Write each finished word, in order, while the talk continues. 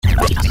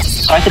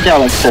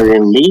Psychedelics are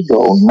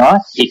illegal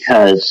not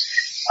because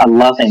a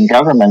loving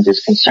government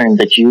is concerned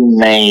that you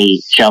may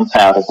jump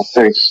out of a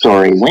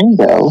third-story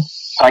window.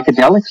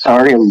 Psychedelics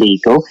are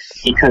illegal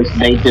because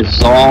they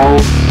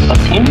dissolve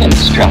opinion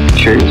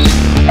structures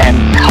and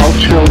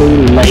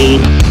culturally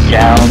laid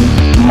down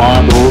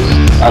models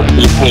of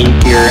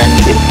behavior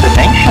and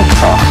information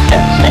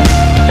processing.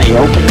 They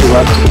open to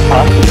us the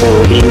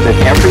possibility that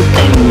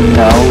everything we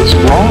know is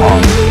wrong.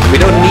 We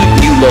don't need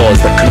new laws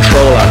that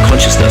control our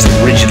consciousness and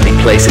rigidly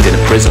place it in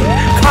a prison.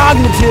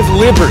 Cognitive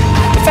liberty.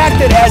 The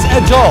fact that as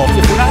adults,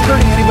 if we're not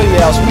hurting anybody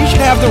else, we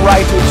should have the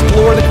right to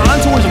explore the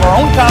contours of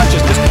our own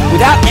consciousness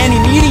without any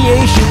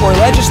mediation or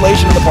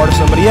legislation on the part of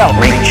somebody else.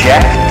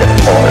 Reject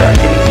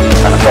authority.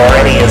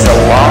 Authority is a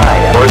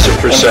lie. Words of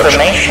perception.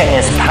 Information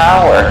is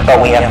power,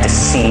 but we have to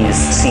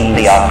seize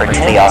the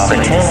opportunity.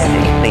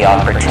 The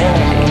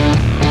opportunity.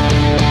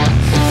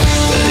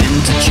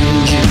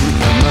 Interchanging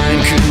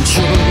mind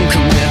control,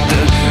 come let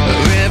the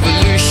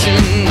revolution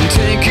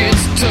take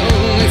its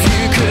toll. If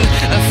you could,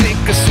 I think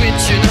a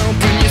switch and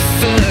open your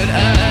third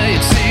eye.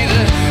 You'd see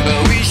that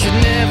we should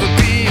never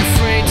be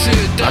afraid to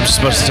die. I'm just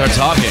supposed to start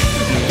talking.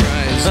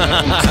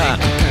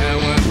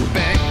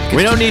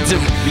 We don't need to.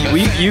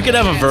 You can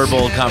have a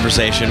verbal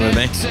conversation with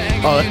me.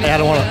 Oh, I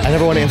never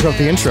want to interrupt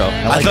the intro.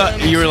 I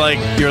thought you were like,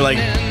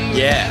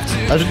 yeah.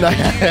 I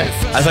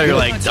thought you were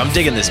like, I'm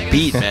digging this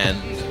beat, man.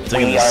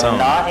 We are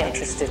not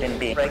interested in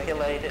being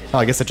regulated. Oh,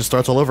 I guess it just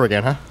starts all over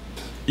again, huh?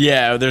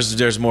 Yeah,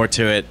 there's more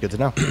to it. Good to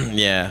know.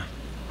 Yeah.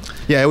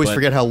 Yeah, I always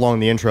forget how long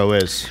the intro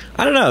is.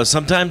 I don't know.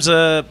 Sometimes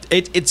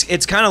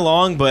it's kind of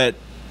long, but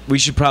we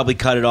should probably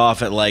cut it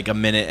off at like a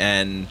minute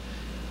and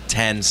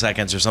 10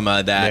 seconds or something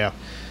like that. Yeah.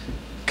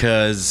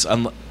 Because I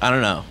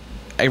don't know,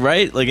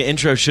 right? Like an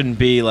intro shouldn't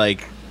be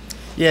like.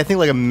 Yeah, I think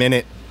like a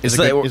minute is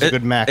a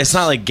good max. It's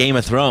not like Game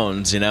of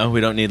Thrones, you know. We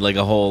don't need like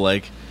a whole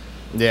like.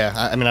 Yeah,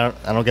 I mean, I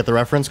don't get the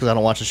reference because I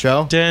don't watch the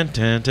show.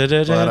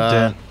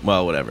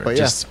 Well, whatever. But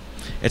Just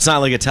it's not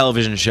like a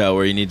television show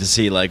where you need to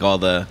see like all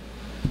the,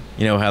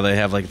 you know, how they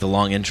have like the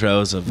long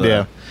intros of the.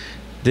 Yeah.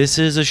 This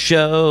is a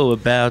show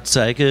about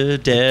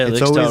psychedelics.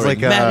 It's always starring like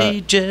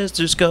Matty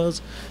Jester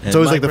Skulls. It's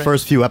always like the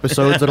first few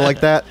episodes that are like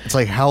that. It's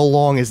like how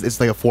long is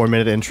it's like a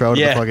 4-minute intro to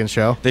the fucking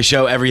show. They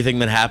show everything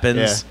that happens.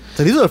 Yeah.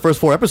 So these are the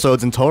first 4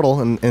 episodes in total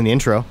in the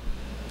intro.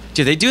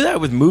 Dude, they do that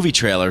with movie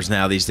trailers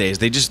now these days.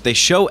 They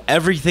show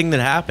everything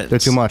that happens. They're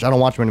too much. I don't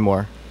watch them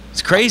anymore.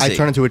 It's crazy. I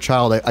turn into a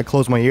child. I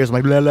close my ears. I'm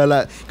like, blah, blah,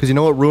 blah. Because you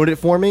know what ruined it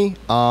for me?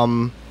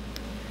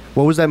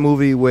 What was that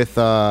movie with...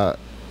 crap,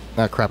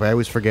 I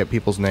always forget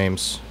people's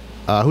names.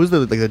 Who's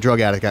the drug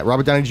addict guy?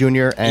 Robert Downey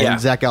Jr.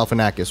 and Zach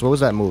Galifianakis. What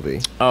was that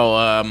movie? Oh,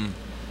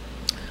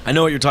 I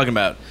know what you're talking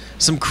about.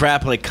 Some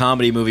crap like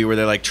comedy movie where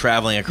they're like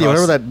traveling across. Yeah,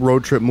 whatever that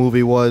road trip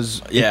movie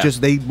was. Yeah.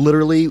 They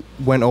literally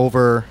went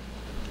over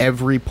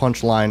every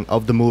punchline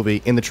of the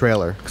movie in the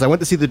trailer. Because I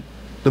went to see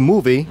the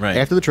movie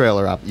after the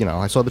trailer. You know,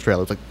 I saw the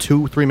trailer. It was like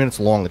 2-3 minutes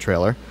long, the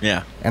trailer.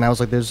 Yeah. And I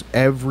was like, there's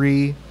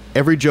every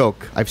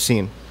joke I've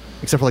seen,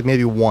 except for like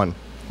maybe one.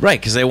 Right,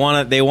 because they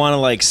want to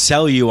like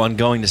sell you on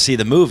going to see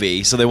the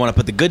movie, so they want to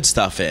put the good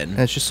stuff in. And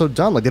it's just so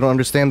dumb. Like they don't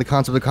understand the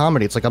concept of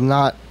comedy. It's like I'm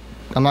not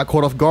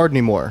caught off guard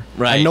anymore.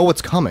 Right. I know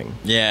what's coming.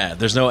 Yeah,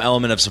 there's no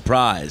element of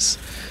surprise.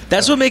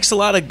 That's what makes a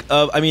lot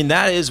of. I mean,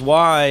 that is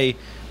why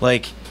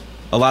like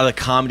a lot of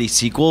the comedy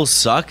sequels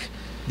suck.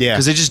 Yeah,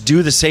 because they just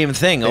do the same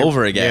thing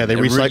over again. Yeah, they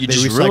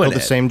recycle the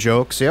same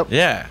jokes. Yep.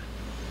 Yeah.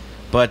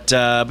 But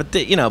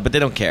they, but they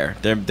don't care.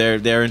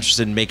 They're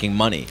interested in making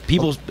money.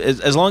 People,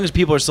 as long as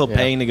people are still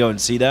paying to go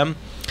and see them.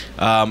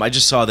 I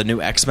just saw the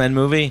new X-Men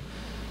movie.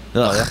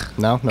 Ugh,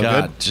 no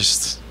God, good.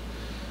 Just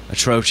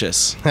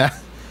atrocious. I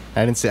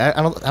didn't see.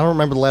 I don't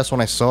remember the last one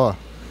I saw.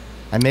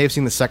 I may have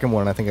seen the second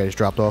one. I think I just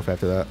dropped off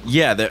after that.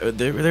 Yeah,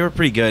 they were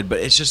pretty good,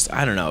 but it's just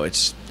I don't know.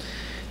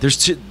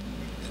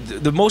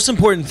 The most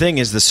important thing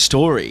is the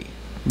story.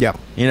 Yeah.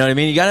 You know what I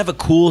mean? You gotta have a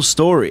cool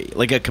story,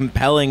 like a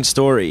compelling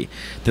story.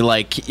 That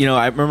like,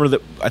 I remember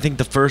that. I think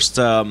the first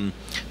when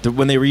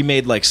they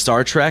remade like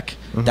Star Trek,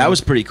 that was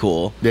pretty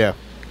cool. Yeah.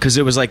 Because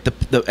it was like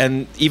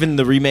and even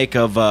the remake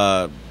of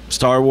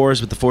Star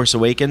Wars with The Force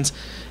Awakens,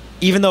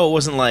 even though it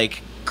wasn't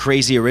like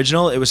crazy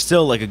original, it was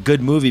still like a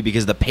good movie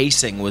because the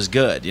pacing was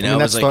good. You know,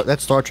 that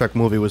Star Trek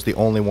movie was the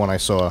only one I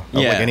saw. Of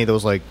like any of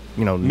those like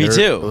Me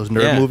too. Those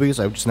nerd movies.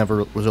 I just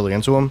never was really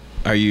into them.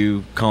 Are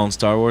you calling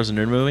Star Wars a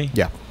nerd movie?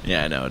 Yeah.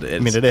 Yeah, I know. I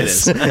mean, it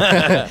is.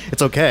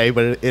 It's okay,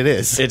 but it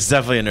is. It's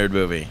definitely a nerd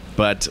movie,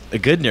 but a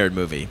good nerd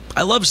movie.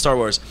 I love Star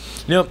Wars.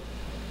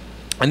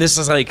 And this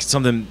is like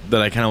something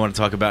that I kind of want to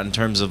talk about in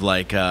terms of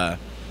like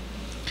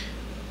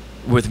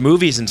with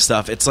movies and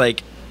stuff. It's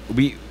like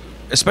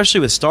especially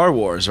with Star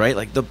Wars, right?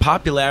 Like the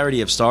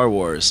popularity of Star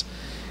Wars,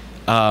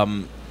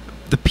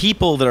 the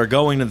people that are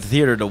going to the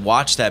theater to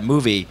watch that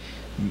movie,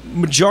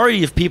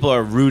 majority of people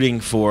are rooting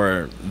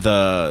for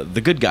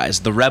the good guys,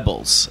 the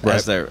rebels,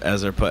 right,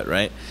 as they're put,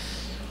 right?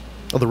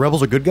 Oh, the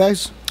rebels are good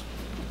guys?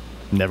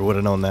 Never would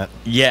have known that.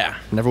 Yeah.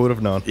 Never would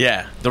have known.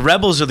 Yeah. The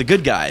rebels are the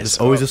good guys.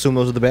 Just always assume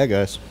those are the bad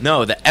guys.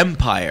 No, the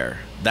Empire.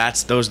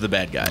 Those are the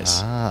bad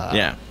guys. Ah.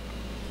 Yeah.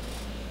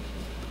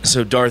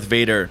 So Darth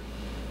Vader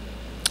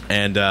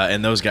and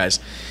those guys.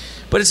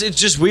 But it's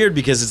just weird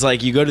because it's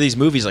like you go to these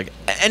movies, like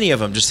any of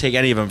them, just take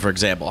any of them, for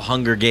example,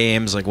 Hunger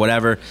Games, like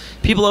whatever.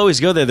 People always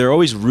go there. They're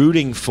always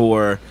rooting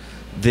for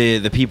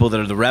the people that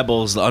are the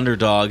rebels, the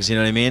underdogs, you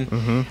know what I mean?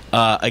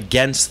 Mm-hmm.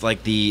 Against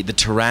like the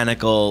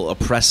tyrannical,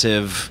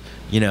 oppressive,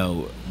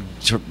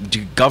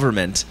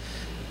 government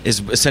is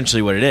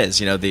essentially what it is.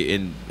 You know,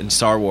 in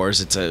Star Wars,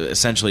 it's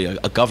essentially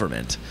a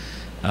government.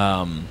 They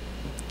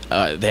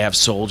have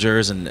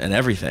soldiers and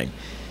everything.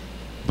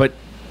 But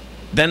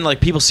then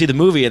like people see the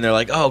movie and they're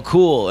like, oh,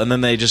 cool. And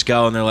then they just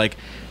go and they're like,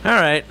 all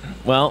right,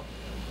 well,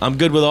 I'm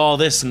good with all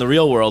this in the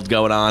real world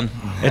going on.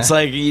 It's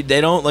like you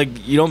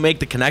don't make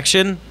the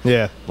connection.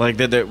 Yeah. Like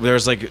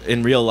there's like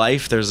in real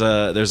life, there's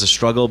a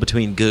struggle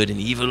between good and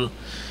evil.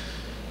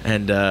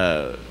 And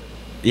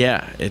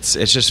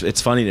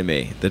it's funny to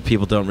me that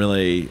people don't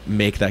really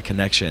make that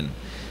connection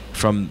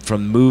from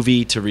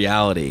movie to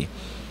reality.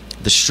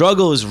 The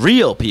struggle is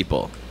real,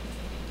 people.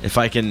 If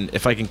I can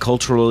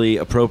culturally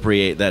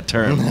appropriate that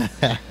term,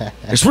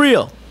 it's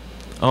real.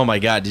 Oh my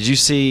God! Did you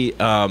see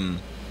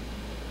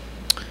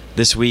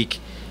this week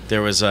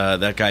there was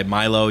that guy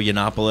Milo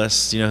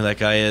Yiannopoulos? Do you know who that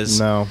guy is?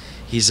 No.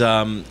 He's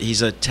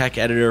a tech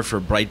editor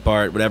for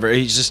Breitbart, whatever.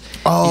 He's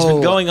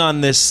been going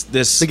on this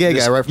the gay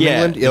guy right from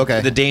England. Yeah,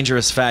 okay. The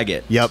dangerous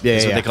faggot. Yep, yeah,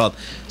 is what they called.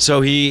 So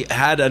he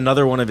had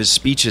another one of his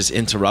speeches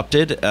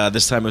interrupted.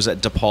 This time it was at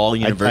DePaul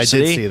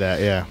University. I did see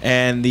that, yeah.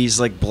 And these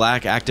like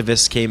black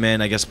activists came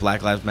in. I guess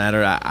Black Lives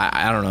Matter.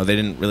 I don't know. They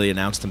didn't really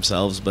announce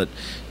themselves, but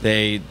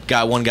they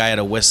got one guy at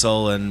a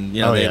whistle, and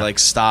they like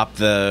stopped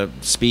the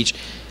speech.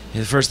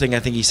 The first thing I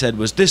think he said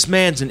was, "This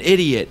man's an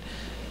idiot."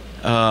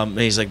 And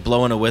he's like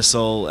blowing a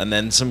whistle, and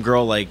then some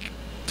girl like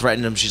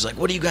threatened him. She's like,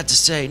 "What do you got to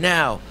say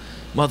now,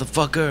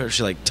 motherfucker?"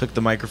 She like took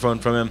the microphone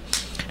from him.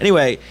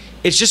 Anyway,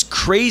 it's just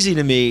crazy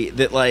to me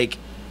that like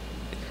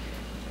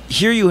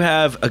here you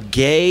have a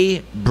gay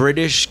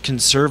British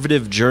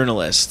conservative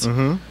journalist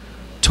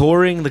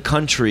touring the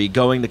country,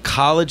 going to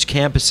college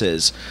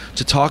campuses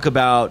to talk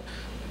about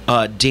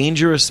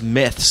dangerous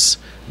myths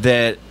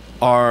that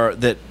are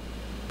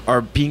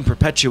being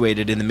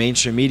perpetuated in the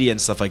mainstream media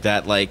and stuff like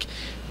that, like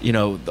a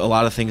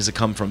lot of things that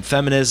come from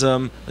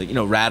feminism, like,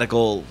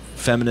 radical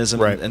feminism,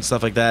 right, and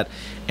stuff like that,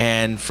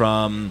 and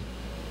from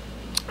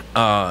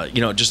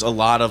just a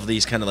lot of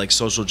these kind of like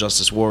social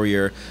justice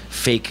warrior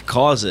fake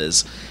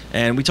causes.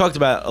 And we talked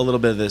about a little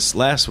bit of this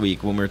last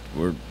week when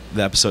we're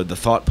the episode The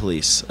Thought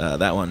Police,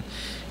 that one.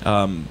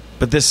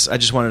 But this, I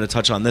just wanted to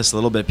touch on this a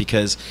little bit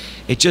because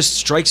it just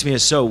strikes me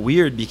as so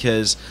weird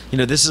because,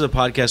 this is a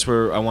podcast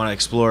where I want to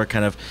explore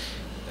kind of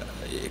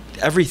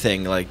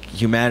everything, like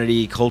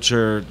humanity,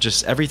 culture,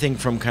 just everything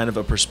from kind of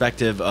a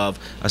perspective of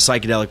a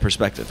psychedelic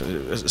perspective.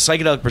 A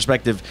psychedelic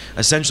perspective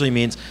essentially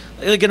means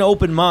like an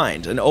open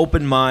mind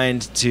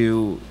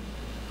to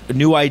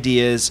new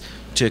ideas,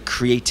 to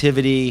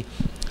creativity,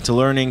 to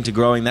learning, to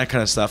growing, that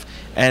kind of stuff.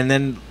 And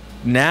then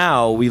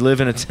now we live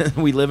in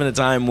a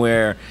time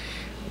where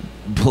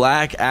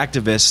black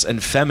activists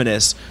and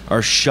feminists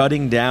are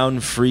shutting down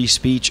free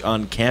speech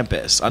on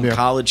campus, on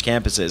college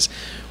campuses,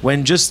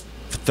 when just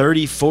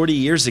 30, 40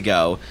 years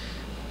ago,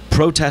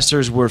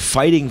 protesters were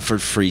fighting for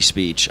free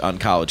speech on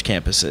college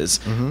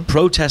campuses,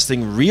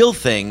 protesting real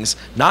things,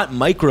 not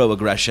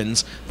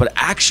microaggressions, but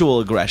actual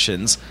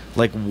aggressions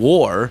like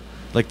war,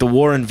 like the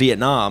war in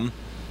Vietnam.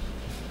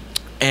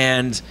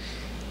 And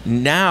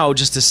now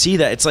just to see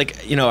that, it's like,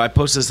 I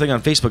posted this thing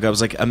on Facebook. I was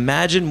like,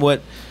 imagine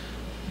what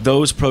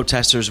those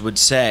protesters would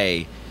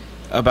say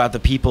about the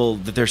people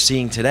that they're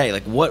seeing today.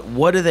 Like,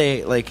 what are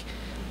they like?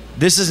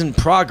 This isn't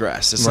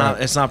progress. It's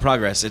right. It's not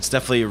progress. It's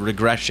definitely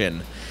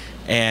regression.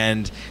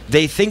 And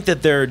they think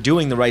that they're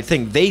doing the right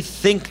thing. They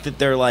think that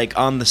they're like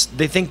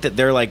they think that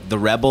they're like the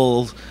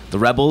rebels,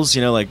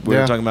 like we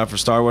were talking about for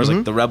Star Wars,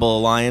 like the Rebel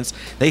Alliance.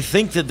 They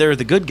think that they're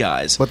the good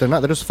guys. But they're not.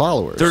 They're just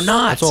followers. They're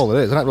not. That's all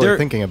it is. They're not really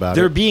thinking about it.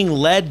 They're being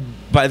led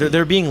by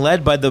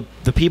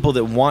the people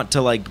that want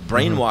to like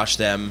brainwash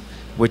them,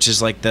 which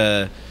is like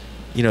the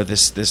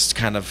this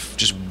kind of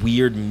just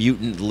weird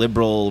mutant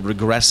liberal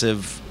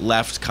regressive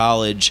left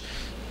college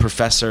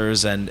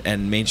professors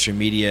and mainstream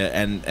media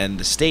and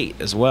the state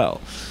as well.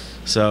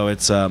 So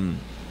it's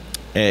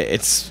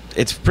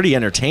pretty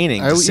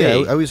entertaining to see.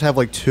 I always have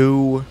like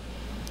two,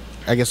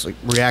 I guess, like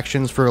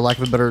reactions, for lack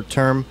of a better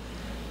term,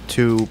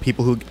 to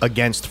people who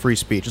against free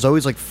speech. It's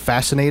always like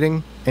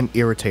fascinating and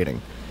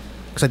irritating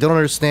because I don't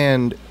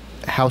understand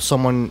how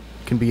someone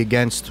can be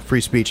against free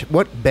speech.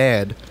 What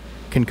bad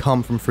can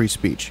come from free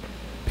speech?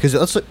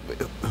 Because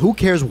who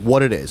cares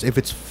what it is? If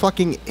it's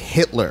fucking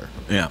Hitler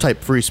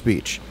type free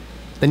speech,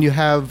 then you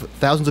have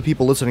thousands of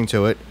people listening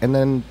to it, and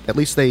then at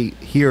least they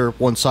hear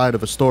one side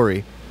of a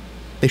story.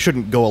 They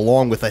shouldn't go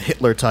along with a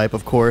Hitler type,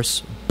 of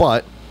course,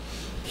 but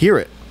hear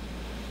it.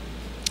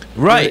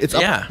 Right,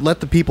 let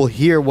the people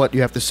hear what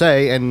you have to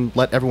say, and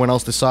let everyone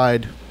else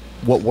decide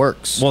what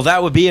works. Well,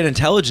 that would be an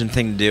intelligent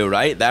thing to do,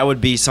 right? That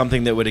would be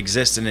something that would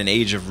exist in an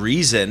age of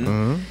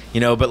reason,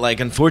 but like,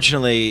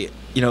 unfortunately,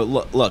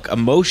 look,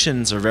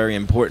 emotions are very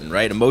important,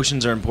 right?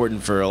 Emotions are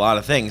important for a lot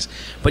of things,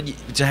 but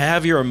to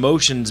have your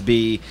emotions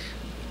be,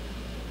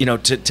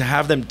 to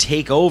have them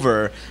take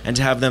over and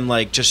to have them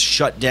like just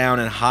shut down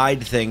and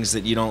hide things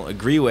that you don't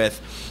agree with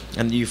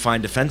and you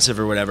find offensive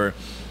or whatever,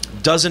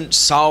 doesn't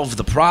solve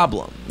the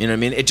problem. You know what I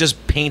mean? It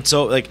just paints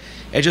over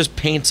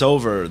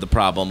the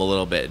problem a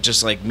little bit. It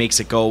just like makes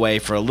it go away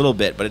for a little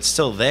bit, but it's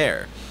still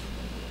there.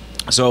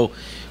 So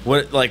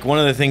one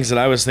of the things that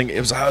I was thinking,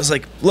 I was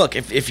like, look,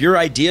 if your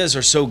ideas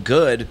are so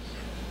good,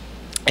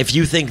 if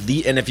you think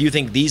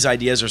these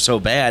ideas are so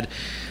bad,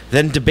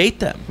 then debate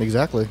them.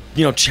 Exactly.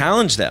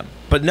 Challenge them.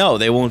 But no,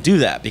 they won't do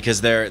that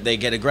because they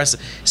get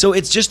aggressive. So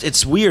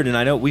it's weird, and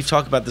I know we've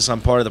talked about this on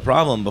Part of the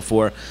Problem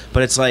before,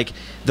 but it's like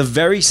the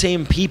very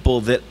same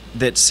people that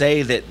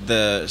say that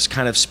the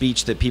kind of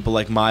speech that people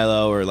like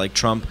Milo or like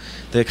Trump,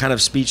 the kind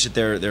of speech that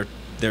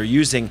they're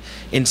using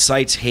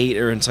incites hate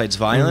or incites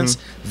violence,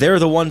 they're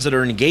the ones that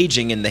are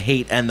engaging in the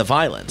hate and the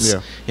violence.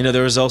 Yeah.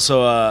 There was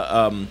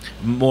also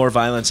more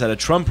violence at a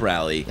Trump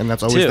rally. And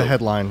that's always too. the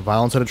headline,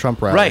 violence at a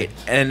Trump rally. Right.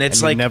 And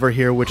it's like, you never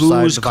hear which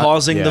side who's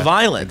causing the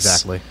violence.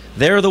 Exactly.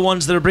 They're the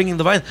ones that are bringing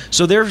the violence.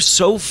 So they're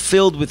so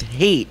filled with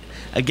hate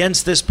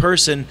against this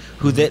person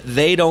who that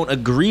they don't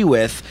agree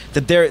with,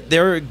 that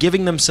they're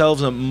giving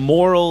themselves a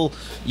moral,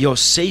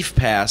 safe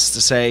pass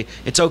to say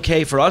it's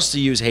okay for us to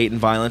use hate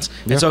and violence.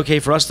 Yeah. It's okay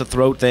for us to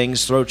throw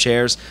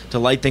chairs, to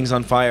light things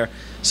on fire.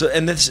 So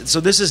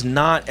this is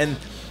not, and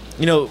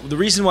the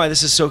reason why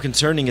this is so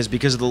concerning is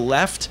because the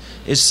left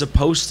is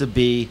supposed to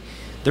be,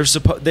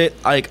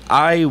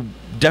 I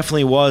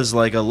definitely was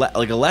like a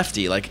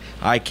lefty, like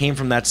I came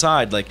from that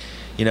side,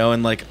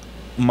 and like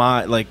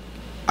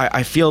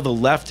I feel the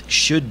left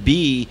should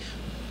be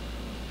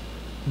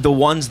the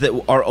ones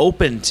that are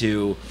open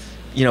to,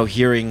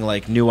 hearing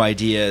like new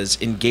ideas,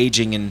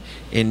 engaging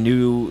in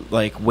new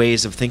like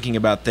ways of thinking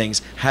about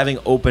things, having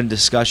open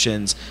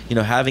discussions,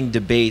 having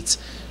debates,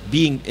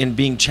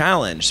 being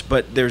challenged.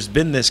 But there's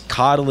been this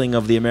coddling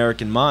of the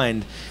American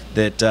mind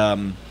that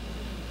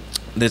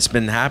that's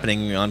been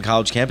happening on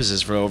college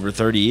campuses for over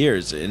 30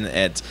 years, and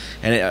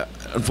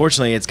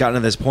unfortunately it's gotten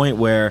to this point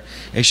where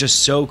it's just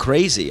so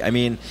crazy. I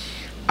mean,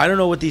 I don't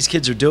know what these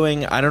kids are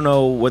doing. I don't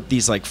know what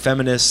these like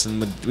feminists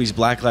and these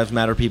Black Lives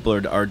Matter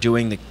people are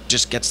doing that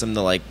just gets them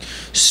to like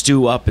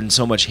stew up in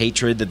so much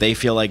hatred that they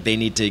feel like they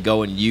need to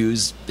go and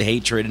use the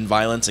hatred and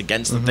violence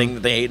against the thing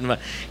that they hate.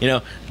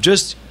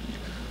 Just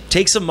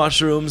take some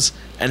mushrooms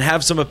and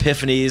have some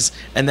epiphanies,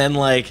 and then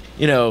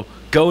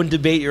go and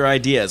debate your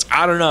ideas.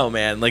 I don't know,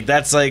 man. Like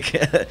that's like.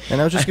 And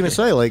I was just gonna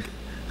say, like,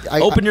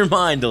 open your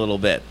mind a little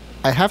bit.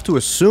 I have to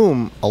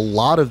assume a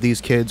lot of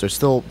these kids are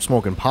still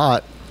smoking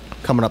pot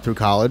coming up through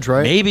college,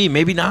 right?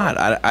 Maybe not.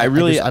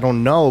 I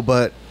don't know,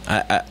 but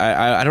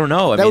I don't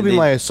know. That would be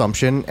my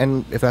assumption.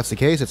 And if that's the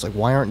case, it's like,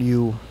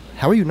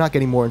 how are you not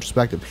getting more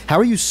introspective? How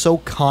are you so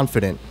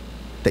confident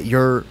that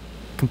you're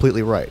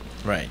completely right?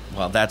 Right.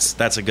 Well, that's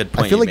a good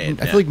point. I feel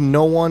like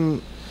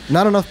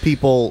not enough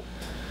people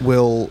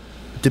will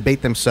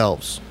debate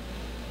themselves,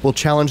 will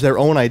challenge their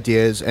own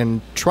ideas and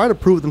try to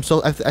prove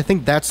themselves. I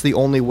think that's the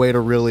only way to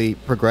really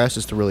progress,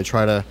 is to really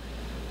try to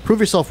prove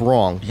yourself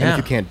wrong. Yeah. And if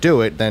you can't do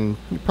it, then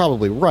you're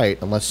probably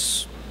right,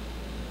 unless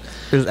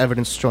there's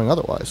evidence showing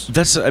otherwise.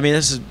 This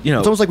is, It's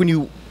almost like when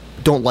you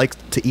don't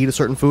like to eat a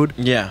certain food.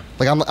 Yeah.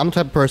 Like, I'm the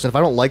type of person, if I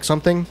don't like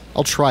something,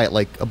 I'll try it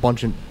like a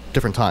bunch of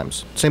different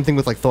times. Same thing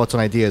with like thoughts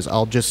and ideas.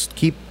 I'll just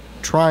keep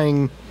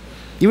trying.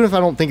 Even if I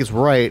don't think it's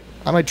right,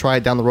 I might try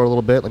it down the road a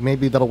little bit. Like,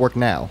 maybe that'll work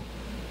now.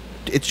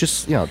 It's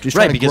just, just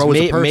trying to grow as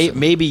a person.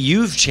 Maybe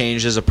you've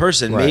changed as a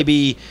person. Right.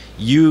 Maybe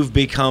you've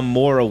become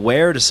more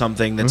aware to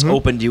something that's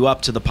opened you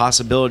up to the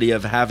possibility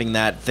of having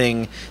that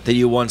thing that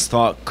you once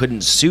thought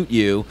couldn't suit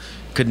you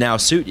could now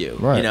suit you.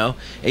 Right.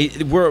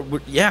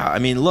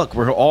 Look,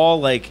 we're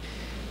all like,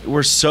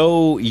 we're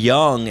so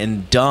young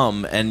and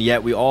dumb, and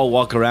yet we all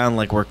walk around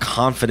like we're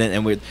confident,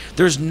 and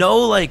there's no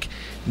like,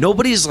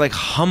 nobody's like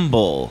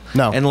humble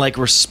and like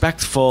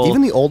respectful.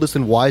 Even the oldest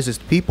and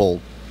wisest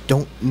people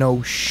don't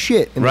know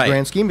shit in the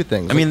grand scheme of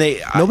things. I mean,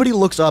 nobody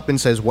looks up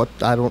and says, "What?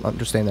 I don't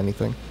understand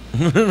anything."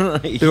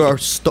 There are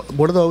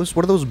what are those?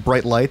 What are those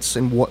bright lights?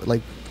 And what,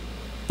 like,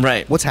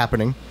 right? What's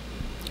happening?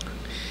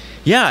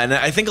 Yeah, and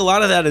I think a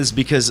lot of that is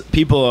because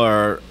people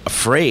are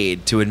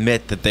afraid to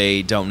admit that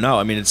they don't know.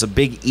 I mean, it's a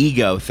big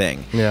ego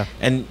thing. Yeah.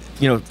 And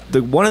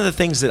one of the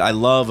things that I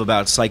love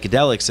about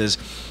psychedelics is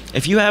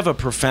if you have a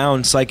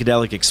profound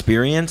psychedelic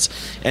experience,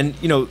 and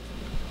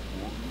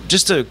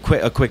just a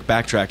quick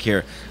backtrack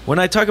here. When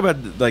I talk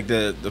about like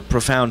the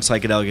profound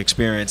psychedelic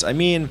experience, I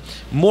mean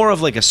more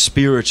of like a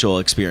spiritual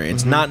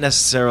experience, not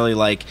necessarily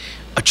like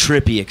a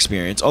trippy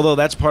experience, although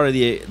that's part of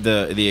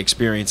the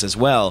experience as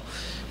well.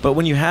 But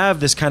when you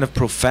have this kind of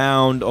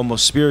profound,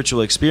 almost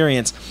spiritual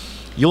experience,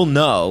 you'll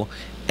know,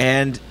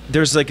 and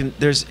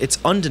it's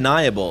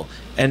undeniable,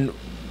 and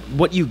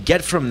what you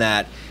get from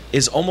that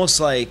is almost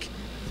like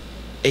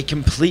a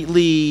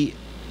completely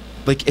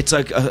like it's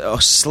like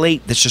a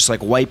slate that's just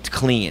like wiped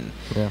clean,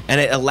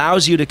 and it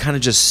allows you to kind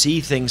of just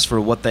see things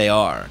for what they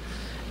are,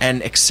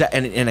 and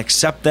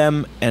accept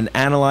them and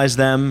analyze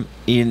them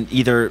in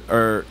either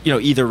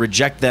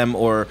reject them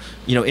or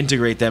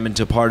integrate them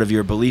into part of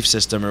your belief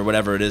system or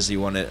whatever it is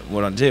you want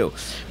to do.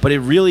 But it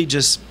really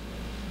just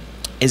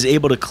is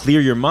able to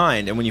clear your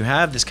mind, and when you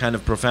have this kind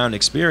of profound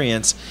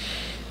experience,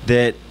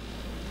 that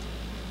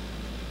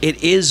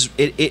it's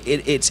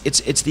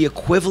the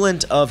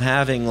equivalent of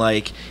having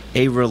like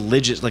a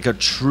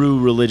true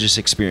religious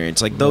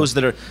experience, like those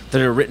that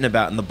are written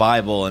about in the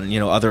Bible and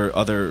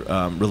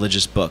other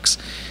religious books.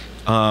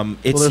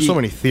 There's so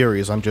many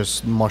theories on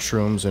just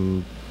mushrooms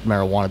and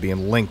marijuana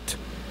being linked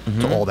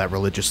to all that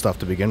religious stuff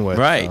to begin with.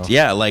 Right. So.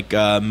 Yeah. Like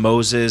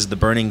Moses, the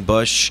burning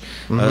bush.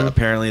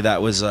 Apparently,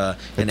 that was an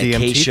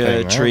acacia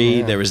thing, right?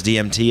 tree. Yeah. There was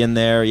DMT in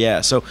there. Yeah.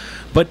 So,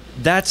 but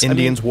that's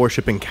Indians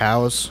worshiping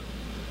cows.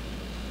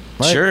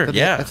 Right? Sure.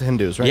 That's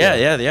Hindus, right?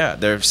 Yeah.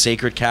 They're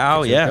sacred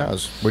cow. Sacred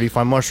cows. Where do you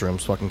find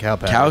mushrooms? Fucking cow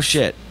patties. Cow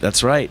shit.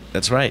 That's right.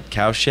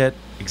 Cow shit.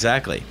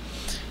 Exactly.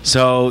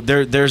 So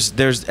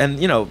there's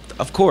and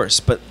of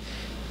course, but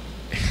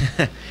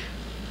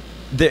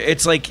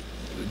it's like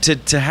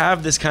to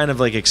have this kind of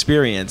like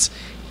experience.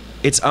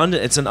 It's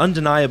an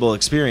undeniable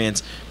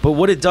experience, but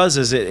what it does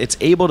is it's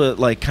able to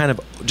like kind of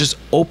just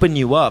open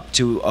you up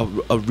to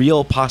a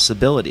real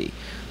possibility.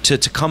 To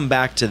come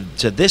back to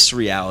this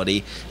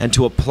reality and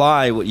to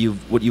apply what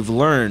you've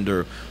learned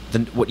or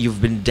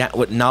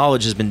what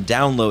knowledge has been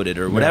downloaded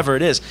or whatever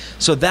it is.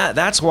 So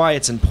that's why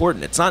it's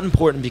important. It's not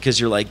important because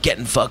you're like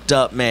getting fucked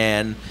up,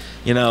 man.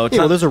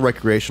 There's a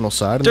recreational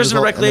side. And there's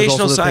a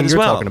recreational side as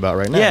well. You're talking about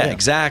right now. Yeah,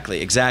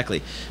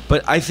 exactly.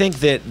 But I think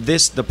that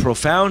the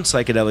profound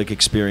psychedelic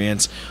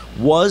experience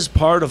was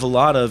part of a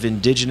lot of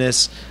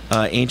indigenous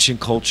ancient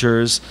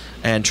cultures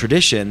and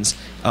traditions.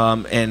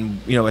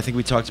 And I think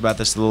we talked about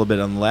this a little bit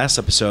on the last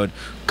episode.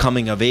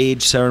 Coming of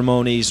age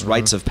ceremonies,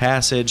 rites of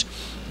passage,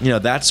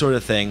 that sort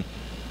of thing.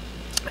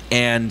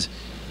 And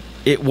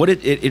it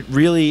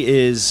really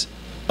is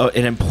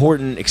an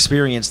important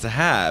experience to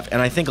have,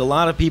 and I think a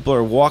lot of people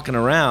are walking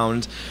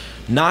around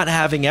not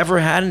having ever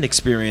had an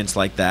experience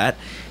like that,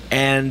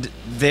 and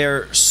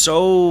they're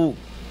so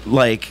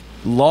like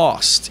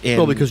lost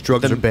in because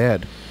drugs are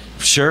bad.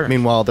 Sure.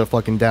 Meanwhile, they're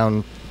fucking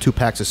down 2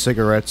 packs of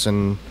cigarettes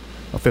and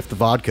a fifth of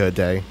vodka a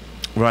day,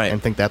 right?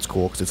 And think that's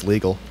cool because it's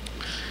legal.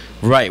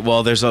 Right.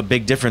 Well, there's a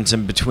big difference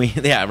in between.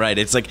 Yeah, right.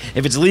 It's like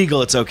if it's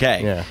legal, it's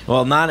okay. Yeah.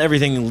 Well, not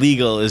everything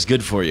legal is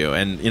good for you,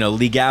 and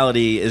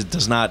legality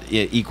does not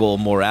equal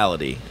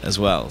morality as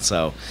well.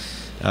 So,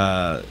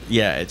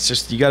 it's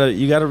just you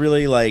gotta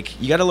really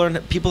you gotta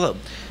learn. People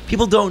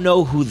don't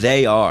know who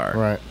they are.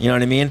 Right. You know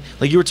what I mean?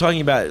 Like you were talking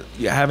about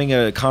having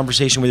a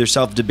conversation with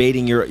yourself,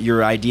 debating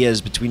your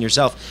ideas between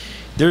yourself.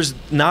 There's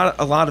not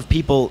a lot of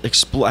people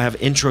have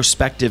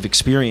introspective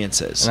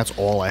experiences. And that's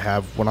all I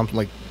have. When I'm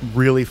like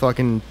really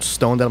fucking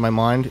stoned out of my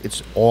mind,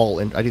 it's all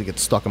I need to get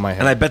stuck in my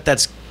head. And I bet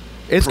that's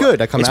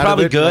good. I come it's out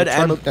probably of it. good.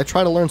 I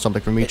try to learn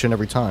something from each and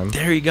every time.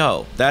 There you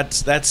go.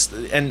 That's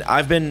and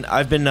I've been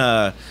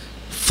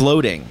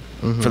floating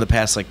for the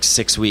past like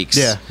 6 weeks.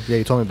 Yeah,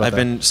 you told me about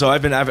that.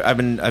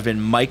 I've been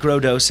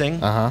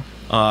microdosing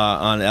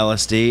on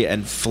LSD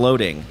and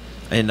floating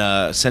in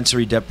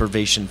sensory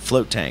deprivation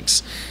float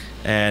tanks.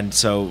 And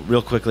so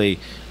real quickly,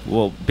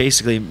 well,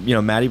 basically,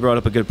 Maddie brought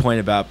up a good point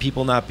about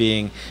people not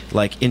being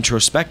like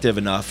introspective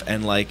enough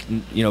and like,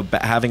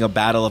 having a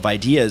battle of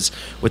ideas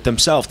with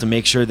themselves to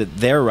make sure that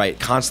they're right,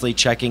 constantly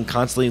checking,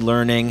 constantly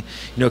learning,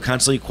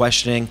 constantly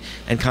questioning,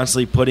 and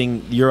constantly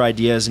putting your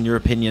ideas and your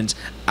opinions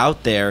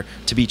out there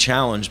to be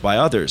challenged by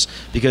others.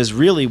 Because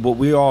really what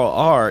we all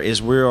are is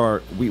when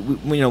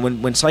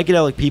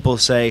psychedelic people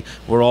say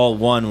we're all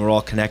one, we're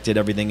all connected,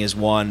 everything is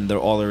one,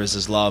 all there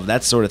is love,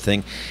 that sort of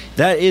thing,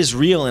 that is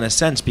real in a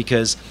sense,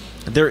 because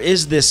there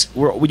is this,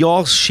 we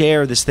all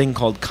share this thing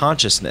called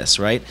consciousness,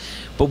 right?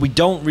 But we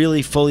don't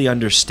really fully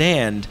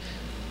understand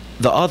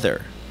the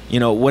other,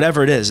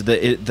 whatever it is,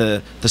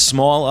 the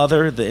small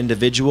other, the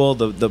individual,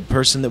 the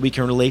person that we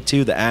can relate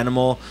to, the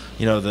animal,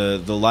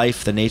 the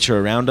life, the nature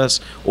around us,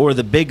 or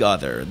the big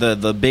other,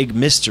 the big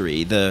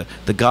mystery, the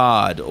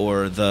God,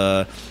 or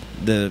the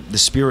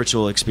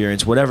spiritual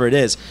experience, whatever it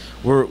is.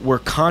 We're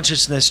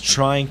consciousness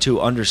trying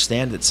to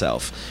understand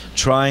itself,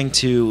 trying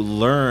to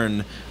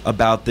learn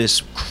about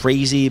this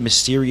crazy,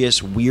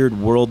 mysterious, weird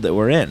world that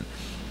we're in.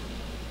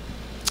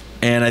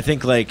 And I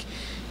think I'm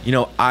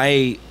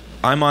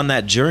on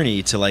that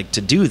journey to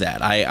do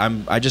that.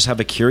 I just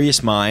have a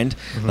curious mind.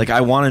 Like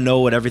I want to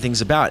know what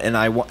everything's about, and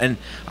I want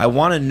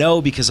to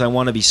know because I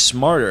want to be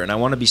smarter, and I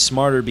want to be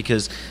smarter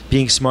because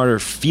being smarter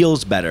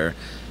feels better.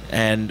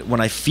 And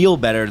when I feel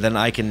better, then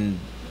I can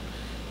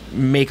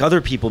make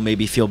other people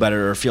maybe feel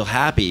better or feel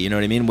happy, you know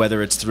what I mean?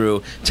 Whether it's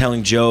through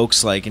telling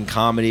jokes like in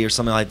comedy or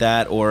something like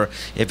that, or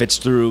if it's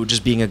through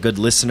just being a good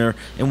listener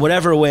in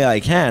whatever way I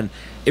can.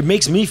 It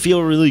makes me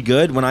feel really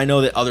good when I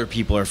know that other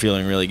people are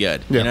feeling really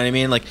good. Yeah. You know what I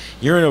mean? Like,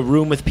 you're in a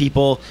room with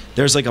people,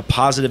 there's like a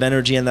positive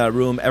energy in that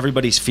room,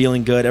 everybody's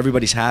feeling good,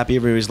 everybody's happy,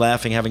 everybody's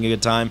laughing, having a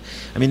good time.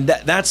 I mean,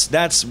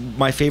 that's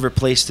my favorite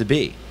place to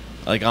be,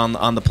 like on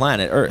the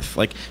planet Earth.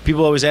 Like,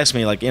 people always ask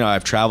me, like, you know,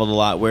 I've traveled a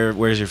lot,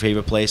 where's your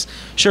favorite place?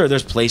 Sure,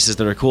 there's places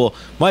that are cool.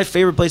 My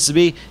favorite place to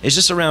be is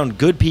just around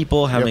good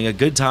people having a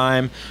good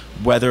time,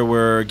 whether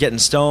we're getting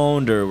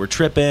stoned or we're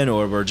tripping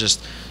or we're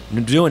just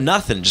doing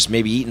nothing, just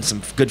maybe eating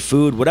some good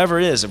food, whatever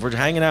it is. If we're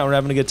hanging out, we're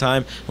having a good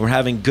time, we're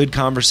having good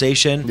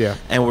conversation,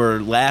 and we're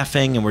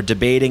laughing and we're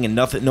debating, and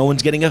no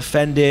one's getting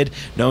offended,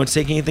 no one's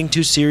taking anything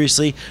too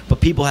seriously,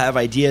 but people have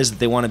ideas that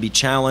they want to be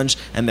challenged,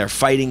 and they're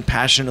fighting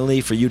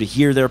passionately for you to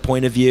hear their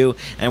point of view,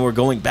 and we're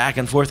going back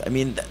and forth. I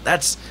mean,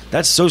 that's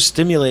so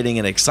stimulating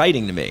and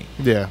exciting to me.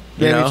 Yeah,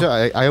 You yeah. know?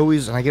 Me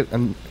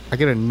too. I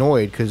get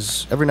annoyed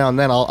because every now and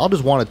then I'll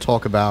just want to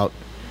talk about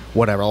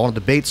whatever. I want to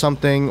debate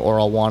something, or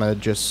I'll want to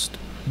just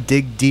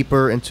dig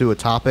deeper into a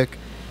topic,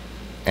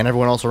 and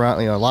everyone else around,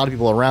 you know, a lot of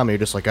people around me are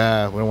just like, we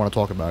don't want to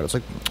talk about it. It's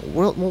like,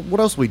 what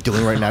else are we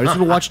doing right now? Just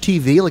gonna watch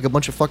TV like a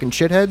bunch of fucking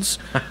shitheads?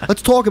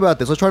 Let's talk about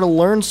this. Let's try to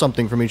learn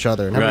something from each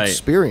other and have an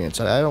experience.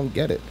 I don't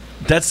get it.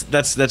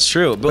 That's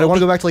true. But I want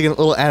to go back to like a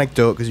little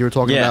anecdote, because you were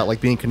talking Yeah. about like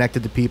being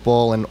connected to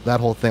people and that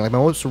whole thing. Like my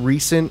most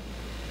recent,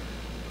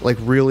 like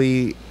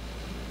really,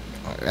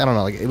 I don't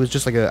know, like it was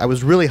just like I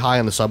was really high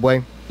on the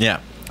subway,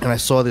 Yeah. and I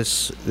saw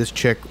this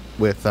chick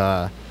with she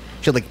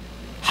had like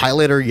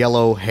highlighter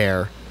yellow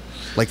hair,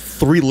 like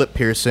 3 lip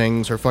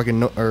piercings, her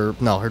fucking her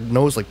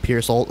nose like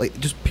pierced, all like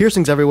just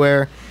piercings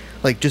everywhere,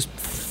 like just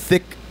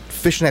thick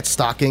fishnet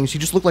stockings. She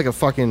just looked like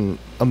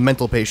a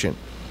mental patient.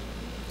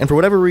 And for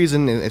whatever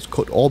reason, it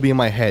could all be in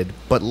my head,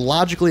 but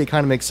logically it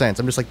kind of makes sense.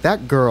 I'm just like,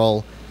 that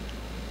girl,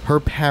 her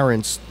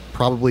parents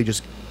probably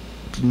just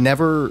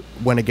never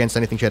went against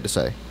anything she had to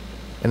say,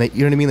 and they, you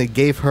know what I mean, they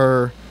gave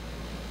her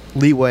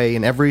leeway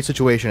in every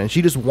situation, and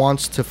she just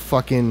wants to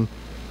fucking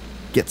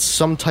get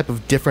some type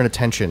of different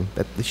attention,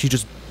 that she's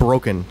just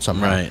broken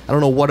somehow. Right. I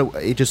don't know what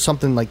it just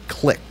something like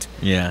clicked.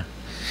 Yeah.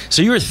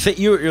 So you're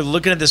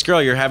looking at this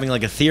girl. You're having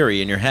like a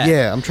theory in your head.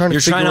 Yeah, I'm trying to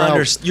figure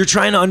out. You're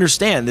trying to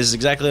understand. This is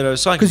exactly what I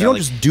was talking about. Because you don't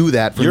Like, just do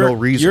that for no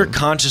reason. Your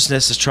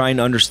consciousness is trying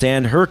to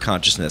understand her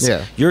consciousness.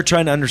 Yeah. You're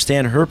trying to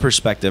understand her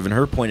perspective and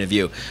her point of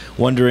view,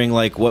 wondering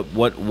like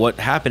what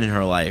happened in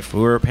her life,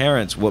 who are her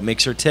parents, what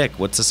makes her tick,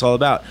 what's this all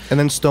about. And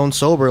then stone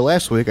sober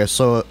last week, I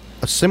saw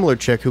a similar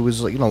chick who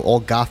was like, you know,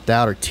 all gothed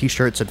out. Her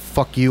T-shirt said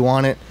 "fuck you"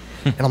 on it.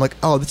 And I'm like,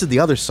 oh, this is the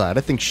other side.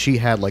 I think she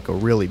had like a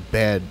really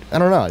bad, I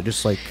don't know,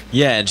 just like,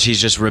 Yeah, and she's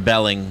just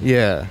rebelling.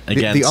 yeah, the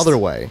Against- other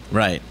way.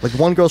 Right. Like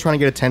one girl's trying to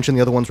get attention,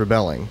 the other one's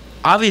rebelling.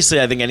 Obviously,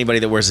 I think anybody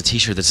that wears a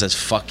T-shirt that says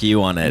 "fuck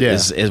you" on it Yeah.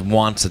 is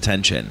wants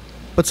attention.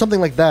 But something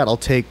like that I'll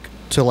take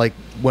to like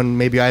when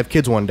maybe I have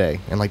kids one day,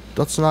 and like,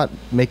 let's not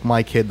make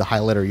my kid the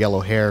highlighter yellow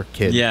hair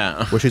kid.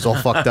 Yeah. Where she's all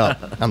fucked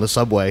up on the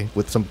subway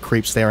with some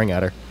creep staring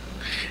at her.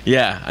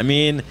 Yeah, I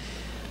mean,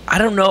 I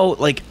don't know,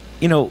 like,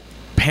 you know,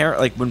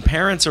 like when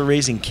parents are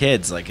raising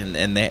kids, like, and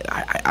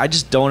I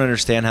just don't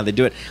understand how they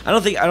do it. I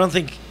don't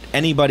think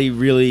anybody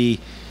really.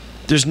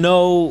 There's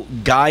no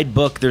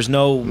guidebook. There's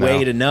no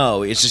way to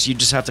know. It's just you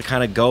just have to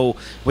kind of go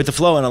with the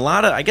flow. And a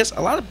lot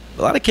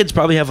of kids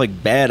probably have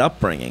like bad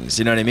upbringings.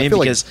 You know what I mean? I feel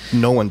Because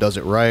like no one does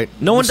it right.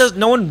 no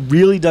one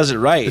really does it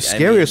right. The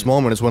scariest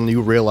moment is when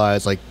you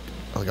realize, like,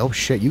 oh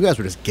shit, you guys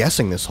were just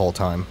guessing this whole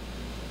time.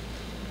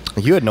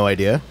 Like, you had no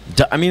idea.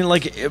 I mean,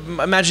 like,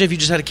 imagine if you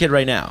just had a kid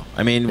right now.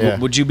 I mean, Yeah.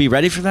 would you be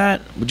ready for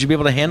that? Would you be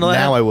able to handle that?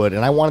 Now I would,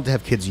 and I wanted to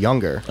have kids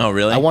younger. Oh,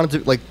 really? I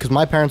wanted to, like, because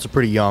my parents are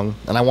pretty young,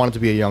 and I wanted to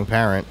be a young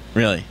parent,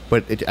 Really?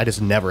 but I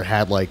just never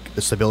had, like,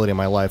 the stability in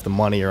my life, the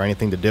money, or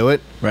anything to do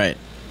it. Right.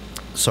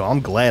 So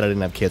I'm glad I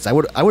didn't have kids. I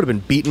would have been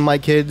beating my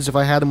kids if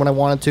I had them when I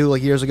wanted to,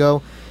 like, years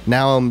ago.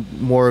 Now I'm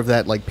more of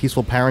that, like,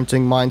 peaceful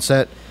parenting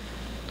mindset.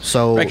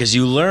 So Right, because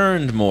you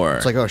learned more.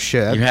 it's like, oh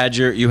shit,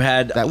 you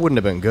had that wouldn't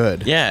have been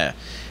good. Yeah,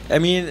 I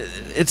mean,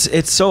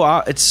 it's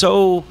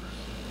so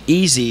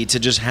easy to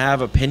just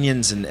have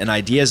opinions and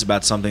ideas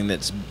about something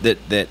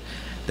that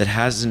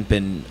hasn't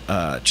been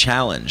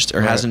challenged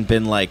or Right. hasn't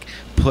been like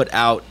put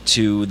out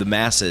to the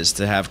masses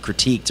to have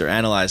critiqued or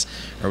analyzed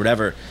or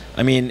whatever.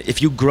 I mean,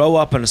 if you grow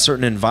up in a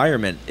certain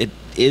environment, it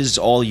is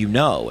all you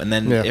know, and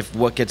then Yeah. if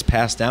what gets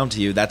passed down to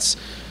you, that's.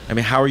 I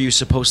mean, how are you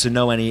supposed to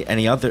know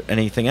anything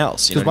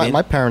else? You know Because what I mean?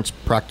 my parents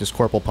practice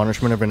corporal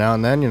punishment every now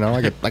and then. You know,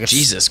 I got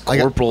Jesus, I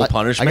got- corporal I-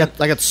 punishment?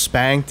 I got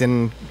spanked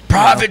and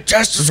Private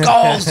Justice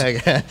calls.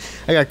 I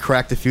got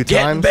cracked a few Get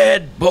in times.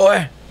 bed,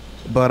 boy.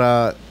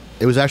 But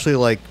it was actually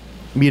like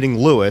meeting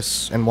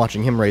Lewis and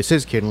watching him raise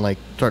his kid and like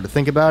start to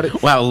think about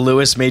it. Wow,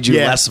 Lewis made you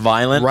Yeah. less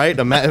violent. Right?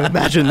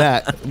 Imagine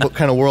that. What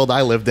kind of world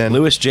I lived in.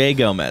 Louis J.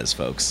 Gomez,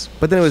 folks.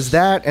 But then it was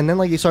that, and then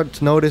like you started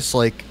to notice,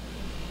 like,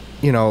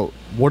 you know,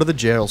 what are the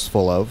jails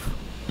full of?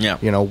 Yeah.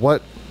 You know,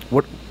 what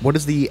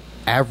does the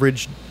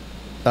average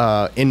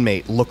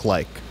inmate look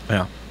like?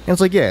 Yeah. And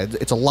it's like, yeah,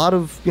 it's a lot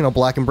of,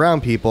 black and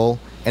brown people,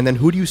 and then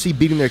who do you see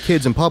beating their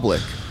kids in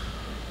public?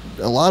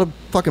 A lot of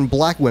fucking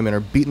black women are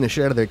beating the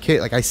shit out of their kid.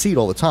 Like, I see it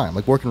all the time.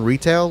 Like, working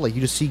retail, like,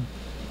 you just see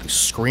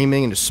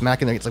screaming and just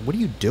smacking their kids. Like, what are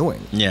you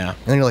doing? Yeah.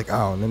 And then you're like,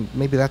 oh, and then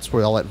maybe that's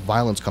where all that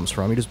violence comes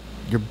from.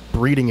 You're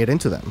breeding it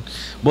into them.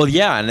 Well,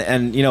 yeah,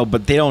 and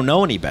but they don't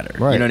know any better.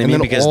 Right. You know what I And mean?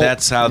 then Because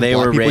that's how they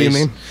black were people, raised.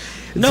 you mean?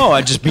 No,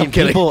 I just mean I'm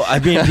kidding. people. I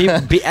mean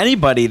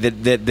anybody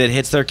that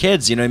hits their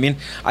kids. You know what I mean?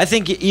 I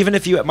think even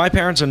if my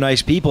parents are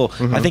nice people.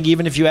 Mm-hmm. I think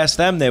even if you ask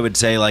them, they would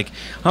say like,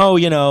 oh,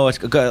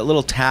 a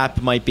little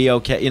tap might be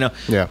okay.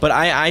 Yeah. But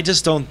I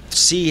just don't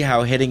see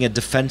how hitting a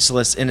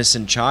defenseless,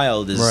 innocent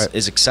child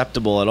is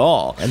acceptable at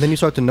all. And then you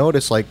start to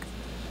notice, like,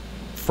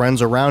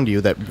 friends around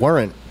you that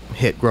weren't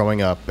hit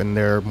growing up, and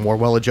they're more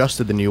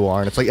well-adjusted than you are.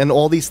 And it's like, and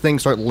all these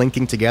things start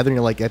linking together, and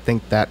you're like, I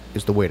think that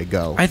is the way to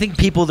go. I think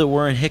people that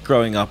weren't hit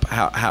growing up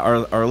are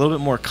a little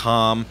bit more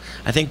calm.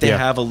 I think they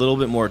have a little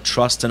bit more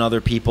trust in other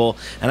people,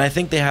 and I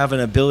think they have an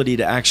ability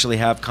to actually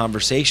have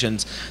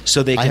conversations,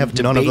 so they can I have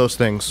none of those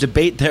things.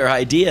 Debate their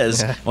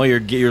ideas. Yeah. Well, you're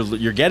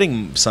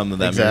getting some of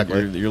them.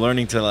 Exactly. You're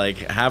learning to like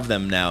have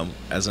them now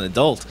as an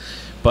adult,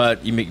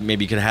 but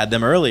maybe you could have had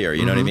them earlier.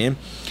 You know what I mean?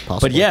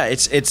 Possibly. But yeah,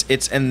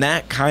 it's and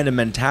that kind of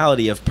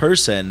mentality of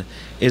person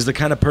is the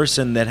kind of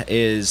person that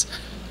is,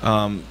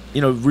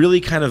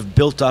 really kind of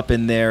built up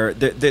in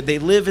they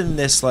live in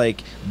this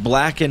like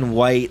black and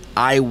white,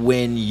 I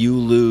win, you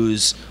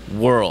lose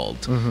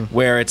world,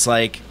 where it's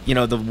like,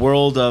 the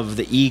world of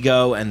the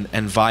ego and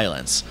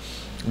violence,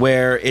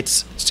 where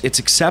it's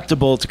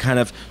acceptable to kind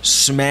of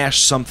smash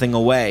something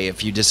away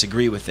if you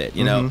disagree with it.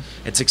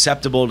 It's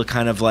acceptable to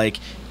kind of like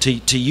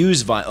to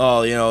use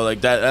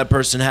like that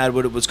person had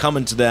what it was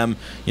coming to them.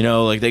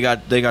 Like they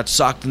got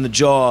socked in the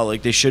jaw.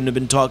 Like they shouldn't have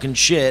been talking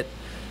shit.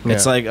 Yeah.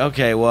 It's like,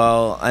 okay,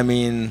 well, I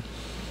mean,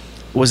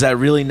 was that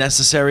really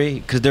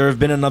necessary? Could there have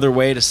been another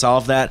way to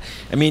solve that?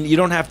 I mean, you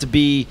don't have to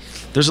be.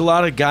 There's a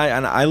lot of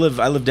and I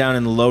live down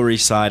in the Lower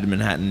East Side of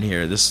Manhattan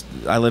here.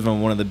 I live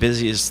on one of the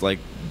busiest like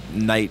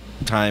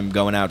nighttime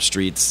going out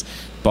streets,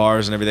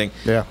 bars and everything.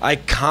 Yeah. I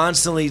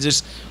constantly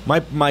just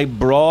my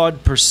broad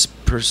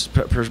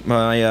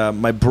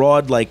my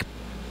broad like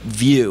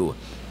view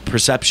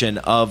perception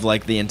of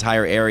like the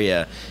entire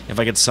area. If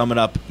I could sum it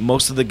up,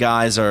 most of the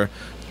guys are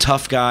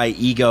tough guy,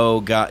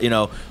 ego guy.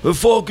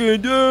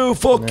 Fucking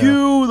fuck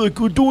you, like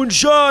we're doing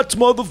shots,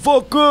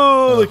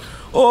 motherfucker. Like,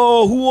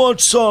 oh, who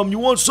wants some? You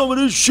want some of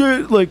this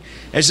shit? Like,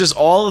 it's just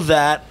all of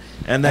that.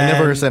 And then I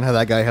never understand how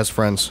that guy has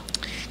friends.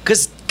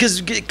 Cause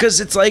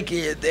it's like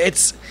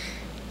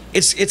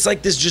it's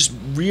like this just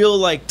real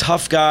like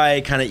tough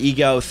guy kind of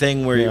ego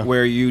thing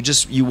where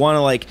you want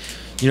to like,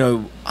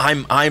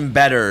 I'm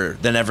better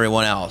than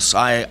everyone else.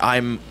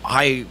 I'm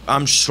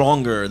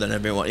stronger than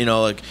everyone.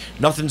 Like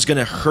nothing's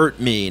gonna hurt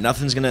me.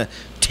 Nothing's gonna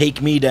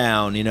take me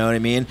down. You know what I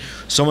mean?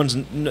 No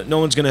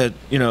one's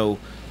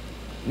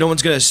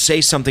gonna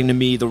say something to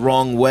me the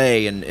wrong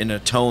way in a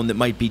tone that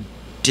might be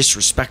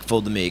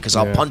disrespectful to me, because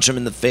I'll punch them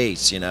in the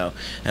face, and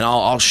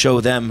I'll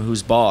show them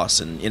who's boss.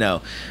 And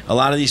a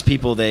lot of these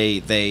people,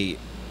 they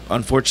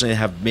unfortunately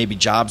have maybe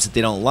jobs that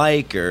they don't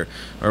like or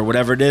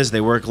whatever it is. They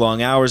work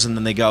long hours, and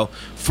then they go,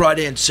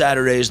 Friday and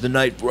Saturday is the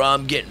night where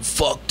I'm getting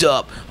fucked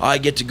up. I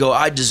get to go.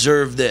 I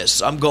deserve this.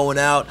 I'm going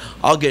out.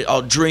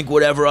 I'll drink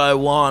whatever I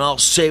want. I'll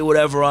say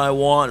whatever I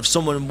want. If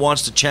someone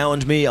wants to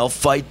challenge me, I'll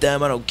fight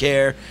them. I don't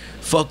care.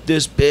 Fuck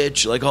this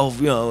bitch. Like,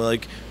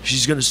 like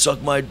she's gonna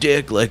suck my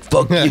dick. Like,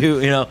 fuck you.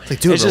 It's like,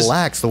 dude,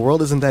 relax. The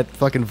world isn't that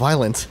fucking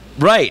violent.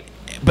 Right.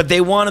 But they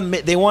want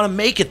to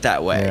make it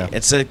that way. Yeah.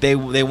 It's like they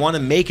want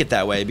to make it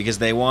that way because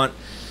they want.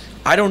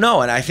 I don't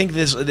know, and I think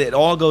it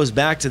all goes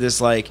back to this,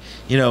 like,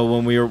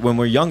 when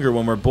we're younger,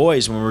 when we're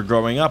boys, when we're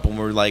growing up, when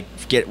we're like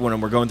when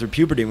we're going through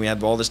puberty, and we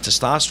have all this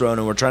testosterone,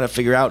 and we're trying to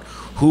figure out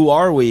who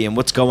are we and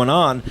what's going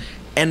on.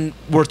 And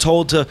we're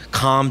told to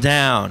calm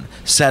down,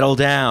 settle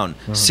down,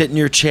 sit in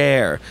your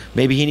chair.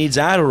 Maybe he needs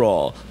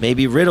Adderall,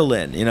 maybe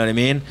Ritalin. You know what I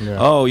mean? Yeah.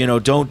 Oh,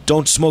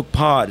 don't smoke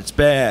pot. It's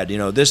bad.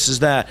 This is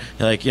that.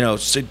 Like,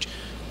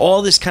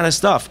 all this kind of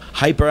stuff.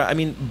 I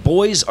mean,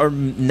 boys are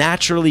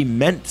naturally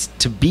meant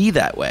to be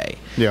that way.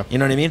 Yeah. You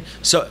know what I mean?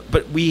 So,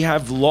 but we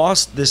have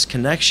lost this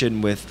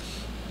connection with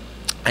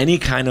any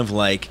kind of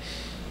like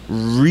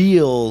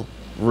real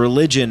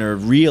religion or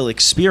real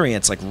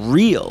experience, like a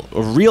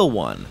real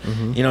one.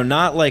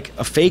 Not like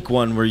a fake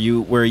one where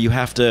you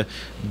have to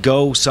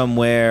go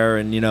somewhere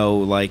and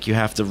like you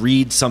have to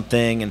read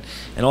something and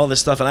all this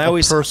stuff. And I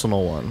always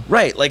personal one,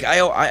 right? Like I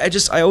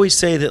always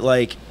say that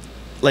like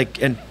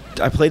and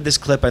I played this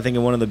clip, I think,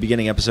 in one of the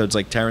beginning episodes,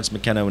 like Terrence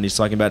McKenna, when he's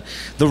talking about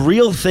the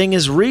real thing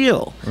is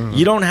real.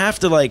 You don't have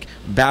to like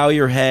bow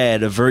your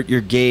head, avert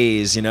your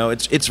gaze.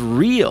 It's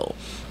real.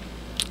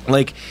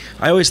 Like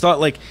I always thought,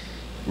 like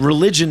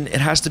religion,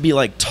 it has to be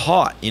like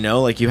taught.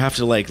 Like you have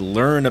to like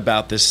learn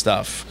about this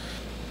stuff.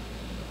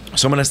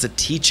 Someone has to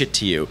teach it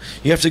to you.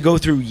 You have to go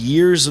through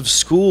years of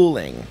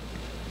schooling.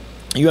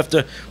 You have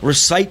to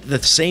recite the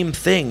same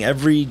thing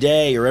every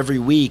day or every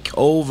week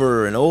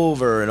over and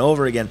over and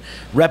over again.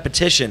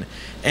 Repetition.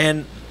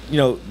 And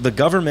the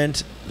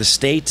government, the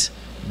state,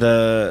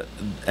 the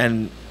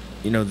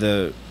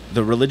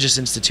religious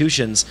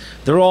institutions,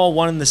 they're all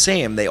one and the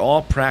same. They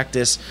all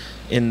practice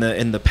in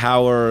the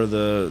power,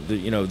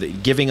 the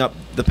giving up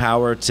the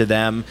power to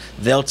them.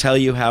 They'll tell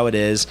you how it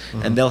is,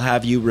 and they'll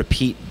have you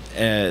repeat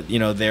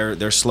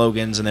their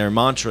slogans and their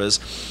mantras.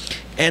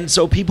 And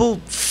so people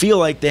feel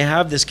like they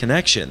have this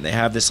connection. They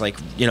have this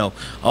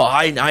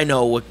I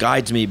know what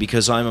guides me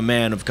because I'm a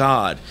man of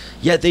God.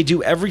 Yet they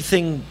do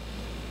everything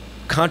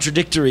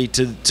contradictory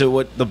to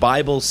what the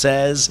Bible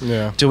says,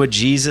 to what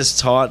Jesus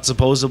taught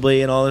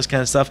supposedly, and all this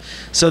kind of stuff.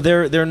 So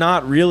they're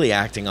not really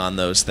acting on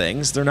those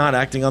things. They're not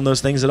acting on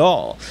those things at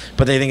all.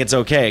 But they think it's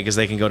okay because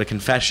they can go to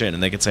confession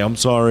and they can say, "I'm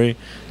sorry."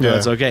 Yeah,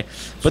 it's okay.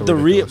 But the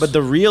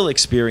real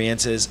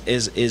experience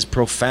is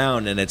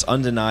profound, and it's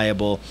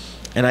undeniable.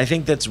 And I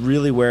think that's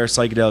really where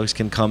psychedelics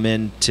can come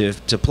in to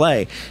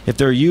play if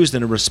they're used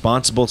in a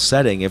responsible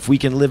setting. If we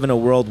can live in a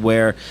world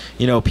where,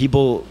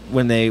 people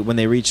when they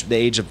reach the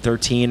age of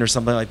 13 or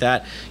something like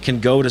that can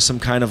go to some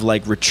kind of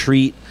like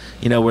retreat,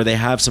 where they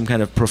have some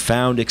kind of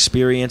profound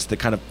experience that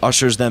kind of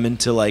ushers them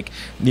into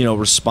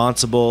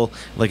responsible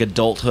like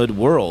adulthood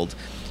world.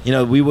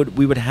 We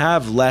would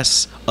have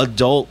less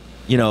adult,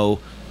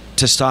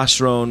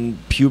 testosterone,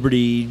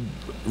 puberty,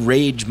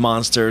 rage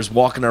monsters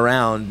walking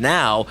around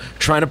now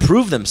trying to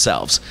prove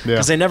themselves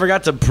because they never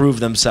got to prove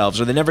themselves,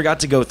 or they never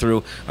got to go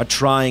through a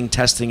trying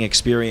testing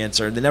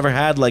experience, or they never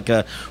had like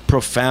a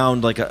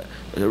profound like a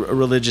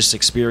religious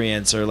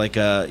experience, or like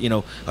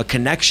a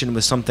connection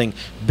with something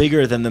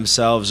bigger than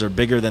themselves or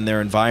bigger than their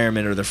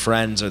environment or their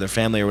friends or their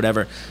family or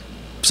whatever,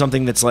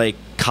 something that's like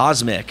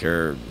cosmic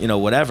or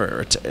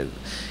whatever.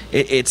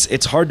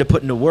 It's hard to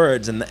put into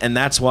words, and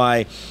that's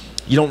why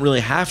you don't really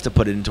have to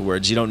put it into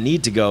words. You don't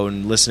need to go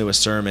and listen to a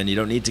sermon. You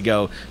don't need to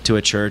go to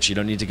a church. You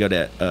don't need to go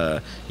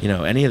to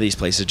any of these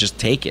places. Just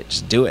take it.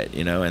 Just do it.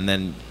 And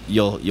then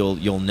you'll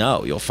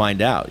know. You'll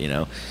find out.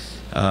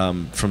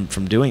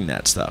 From doing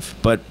that stuff.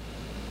 But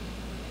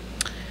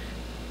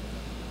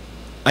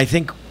I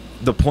think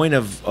the point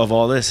of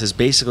all this is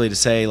basically to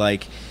say,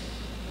 like,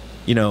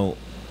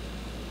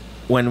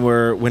 when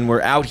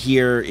we're out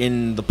here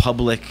in the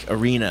public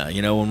arena,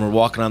 when we're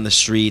walking on the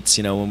streets,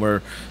 when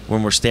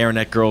we're staring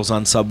at girls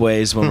on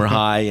subways, when we're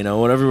high,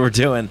 whatever we're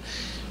doing,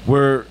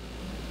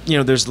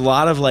 there's a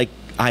lot of like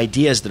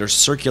ideas that are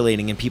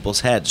circulating in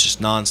people's heads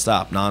just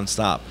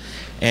nonstop.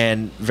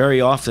 And very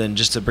often,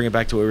 just to bring it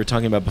back to what we were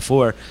talking about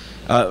before,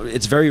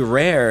 it's very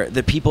rare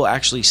that people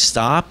actually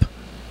stop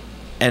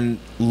and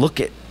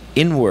look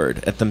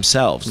inward at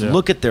themselves,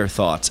 look at their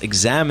thoughts,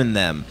 examine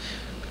them,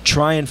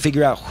 try and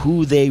figure out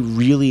who they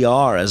really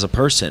are as a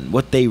person,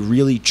 what they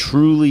really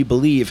truly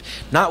believe,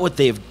 not what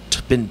they've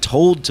been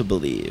told to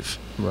believe.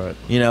 Right.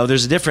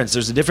 There's a difference.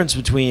 There's a difference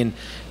between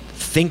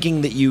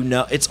thinking that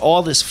it's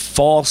all this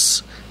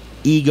false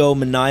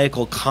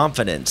egomaniacal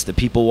confidence that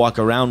people walk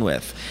around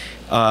with.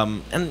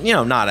 And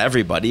not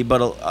everybody, but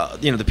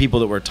the people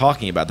that we're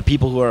talking about, the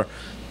people who are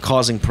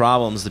causing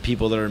problems, the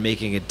people that are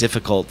making it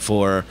difficult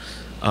for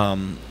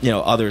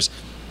others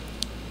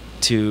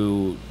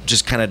to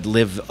just kind of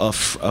live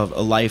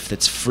a life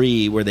that's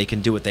free, where they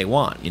can do what they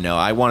want.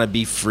 I want to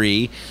be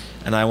free,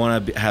 and I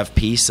want to have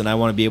peace, and I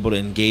want to be able to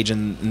engage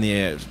in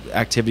the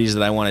activities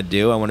that I want to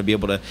do. I want to be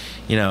able to,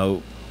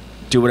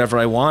 do whatever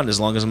I want as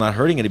long as I'm not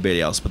hurting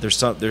anybody else. But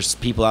there's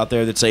people out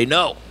there that say,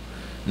 no,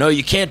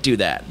 you can't do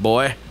that,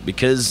 boy,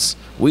 because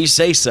we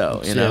say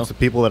so. It's the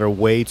people that are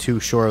way too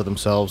sure of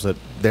themselves that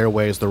their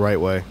way is the right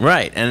way.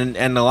 Right, and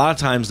a lot of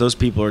times those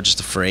people are just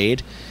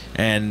afraid,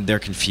 and they're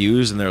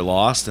confused, and they're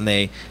lost, and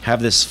they have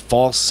this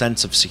false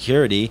sense of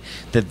security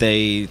that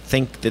they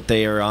think that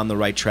they are on the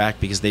right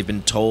track because they've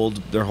been told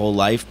their whole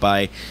life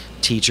by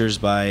teachers,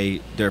 by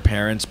their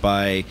parents,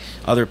 by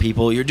other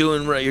people, you're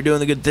doing right, you're doing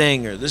the good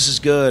thing, or this is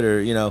good,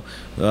 or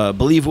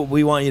believe what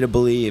we want you to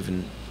believe.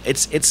 And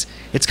it's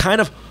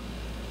kind of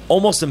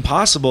almost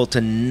impossible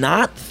to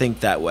not think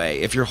that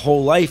way if your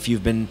whole life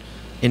you've been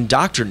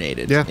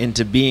indoctrinated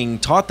into being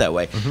taught that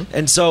way.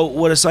 And so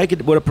what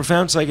a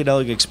profound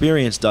psychedelic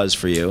experience does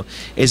for you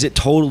is it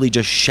totally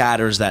just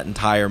shatters that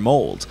entire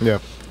mold.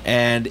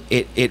 And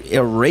it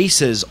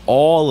erases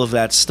all of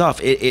that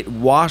stuff. It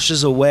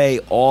washes away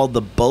all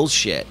the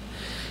bullshit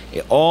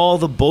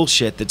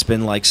that's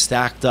been like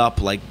stacked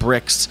up like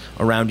bricks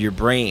around your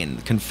brain,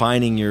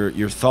 confining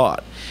your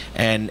thought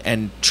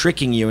and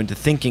tricking you into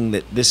thinking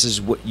that this is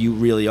what you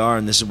really are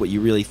and this is what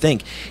you really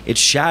think. It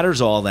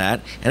shatters all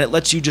that, and it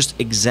lets you just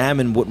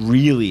examine what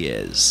really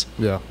is.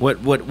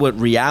 What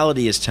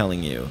reality is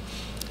telling you.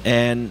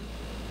 And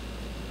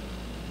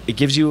it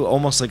gives you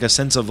almost like a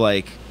sense of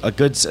like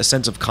a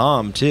sense of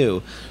calm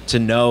too, to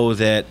know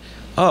that,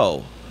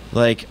 oh,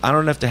 like I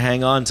don't have to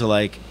hang on to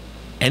like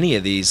any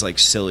of these like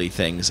silly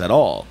things at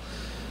all,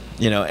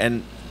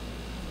 and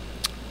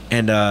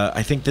And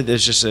I think that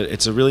there's just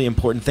it's a really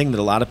important thing that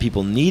a lot of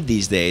people need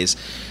these days.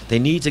 They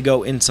need to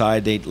go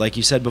inside. They, like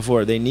you said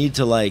before, they need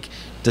to like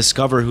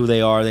discover who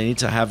they are. They need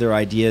to have their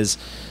ideas.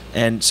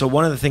 And so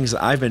one of the things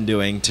that I've been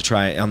doing to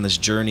try on this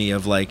journey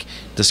of like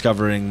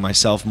discovering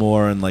myself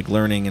more and like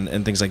learning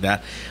and things like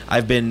that,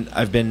 I've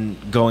been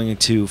going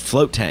to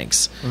float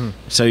tanks.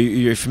 So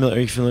you're familiar?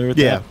 Are you familiar with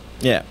that?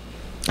 Yeah.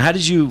 How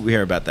did you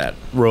hear about that?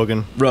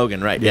 Rogan,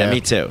 right? Yeah,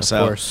 me too. Of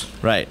So, course.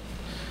 Right.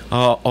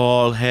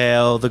 All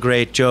hail the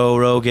great Joe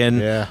Rogan.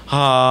 Yeah.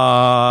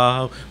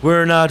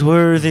 We're not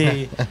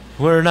worthy.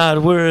 We're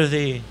not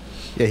worthy.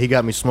 Yeah, he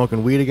got me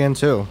smoking weed again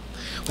too.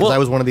 Because Well- I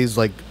was one of these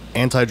like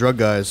anti-drug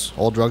guys.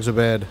 All drugs are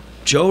bad.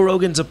 Joe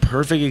Rogan's a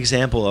perfect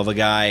example of a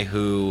guy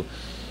who,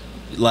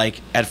 like,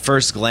 at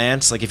first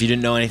glance, like, if you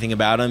didn't know anything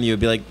about him, you would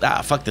be like,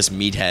 fuck this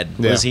meathead.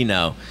 What Yeah. does he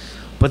know?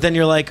 But then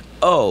you're like,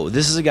 oh,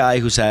 this is a guy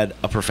who's had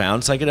a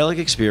profound psychedelic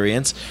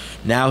experience.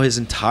 Now his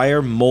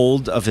entire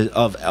mold of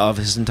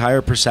his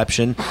entire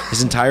perception,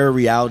 his entire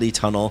reality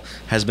tunnel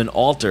has been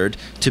altered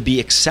to be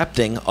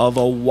accepting of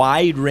a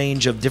wide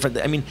range of different.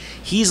 I mean,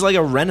 he's like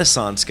a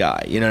Renaissance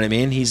guy. You know what I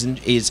mean?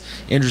 He's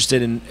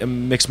interested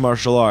in mixed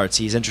martial arts.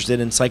 He's interested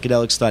in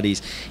psychedelic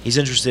studies. He's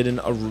interested in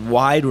a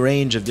wide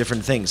range of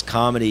different things,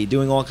 comedy,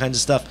 doing all kinds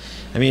of stuff.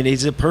 I mean,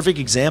 he's a perfect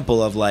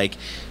example of like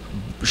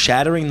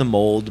shattering the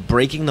mold,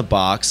 breaking the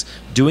box,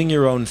 doing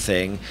your own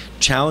thing,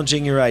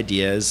 challenging your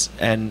ideas,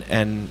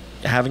 and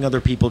having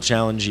other people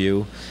challenge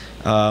you.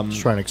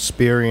 Just trying to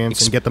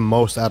experience and get the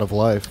most out of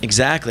life.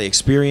 Exactly.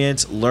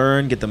 Experience,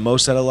 learn, get the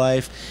most out of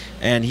life.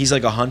 And he's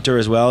like a hunter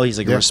as well. He's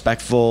like a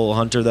respectful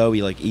hunter, though.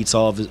 He like eats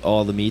all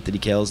the meat that he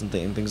kills and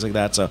things like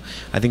that. So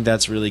I think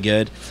that's really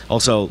good.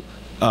 Also,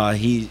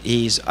 I've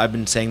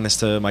been saying this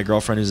to my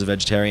girlfriend who's a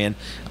vegetarian,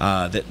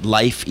 that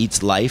life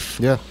eats life.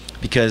 Yeah.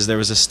 Because there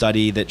was a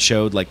study that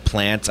showed like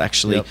plants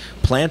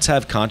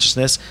have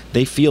consciousness,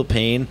 they feel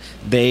pain,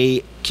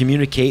 they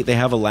communicate, they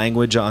have a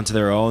language onto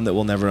their own that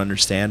we'll never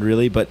understand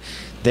really, but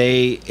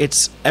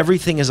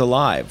everything is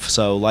alive,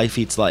 so life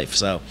eats life.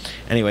 So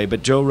anyway,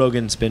 but Joe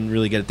Rogan's been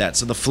really good at that.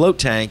 So the float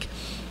tank,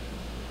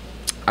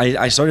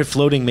 I started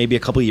floating maybe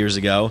a couple years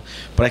ago,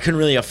 but I couldn't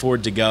really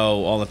afford to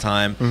go all the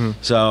time.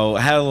 So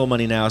I had a little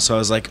money now, so I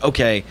was like,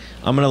 okay,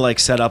 I'm gonna like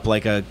set up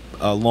like a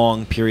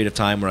long period of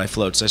time where I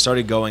float. So I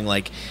started going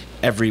like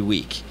every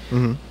week,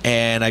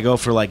 and I go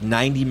for like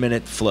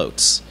 90-minute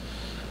floats.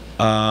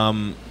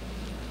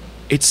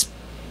 It's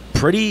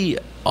pretty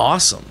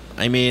awesome.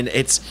 I mean,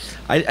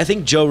 I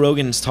think Joe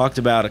Rogan's talked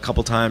about a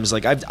couple times.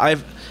 Like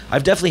I've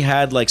definitely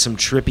had like some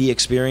trippy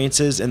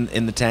experiences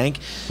in the tank,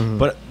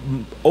 but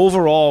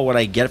overall, what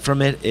I get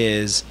from it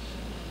is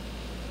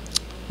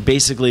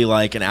basically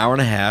like an hour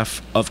and a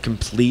half of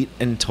complete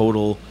and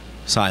total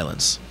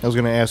silence. I was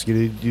going to ask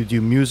you, do you do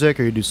music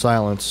or you do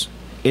silence?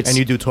 And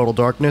you do total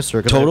darkness,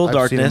 or 'cause total I've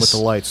darkness seen them with the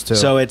lights too.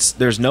 So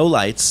there's no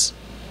lights,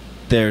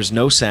 there's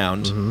no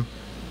sound.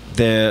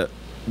 The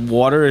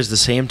water is the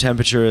same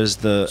temperature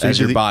as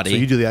your body. So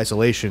you do the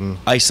isolation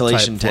type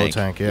flow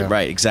tank, yeah.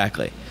 Right,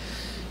 exactly.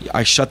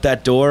 I shut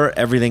that door,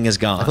 everything is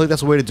gone. I feel like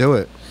that's the way to do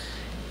it.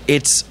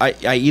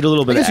 I eat a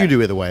little bit. I guess you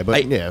do either way, but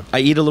I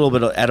eat a little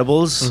bit of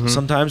edibles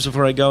sometimes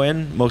before I go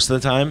in. Most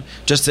of the time,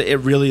 it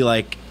really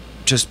like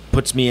just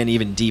puts me in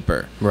even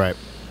deeper. Right.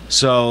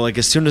 So like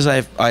as soon as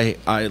I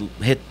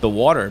hit the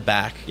water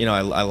back,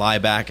 I lie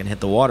back and hit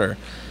the water,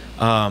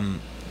 I'm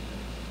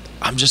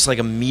just like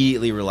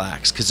immediately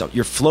relaxed because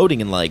you're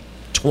floating in like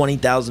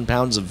 20,000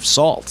 pounds of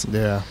salt.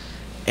 Yeah.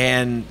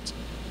 And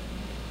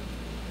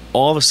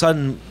all of a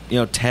sudden,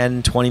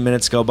 10, 20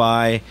 minutes go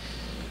by.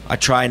 I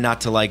try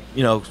not to like,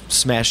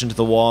 smash into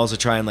the walls. I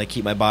try and like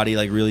keep my body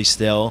like really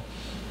still,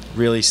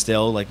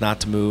 like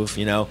not to move.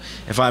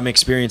 If I'm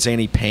experiencing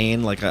any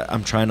pain, like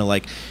I'm trying to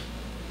like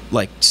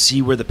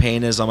see where the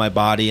pain is on my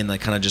body and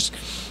like kind of just,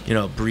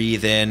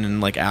 breathe in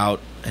and like out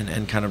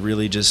and kind of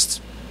really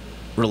just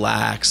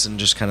relax and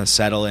just kind of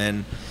settle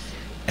in.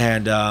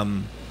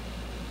 And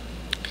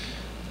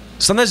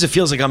sometimes it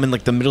feels like I'm in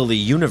like the middle of the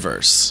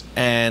universe,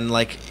 and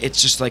like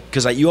it's just like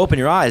because you open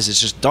your eyes,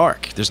 it's just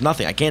dark. There's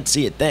nothing. I can't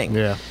see a thing.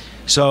 Yeah.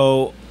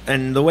 So,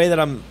 and the way that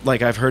I'm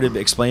like I've heard it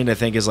explained, I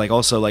think, is like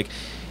also like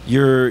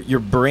your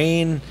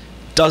brain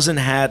doesn't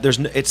have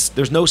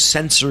there's no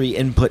sensory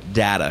input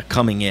data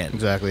coming in.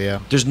 Exactly. Yeah.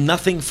 There's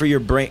nothing for your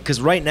brain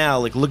because right now,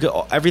 like look at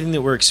everything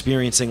that we're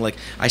experiencing. Like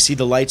I see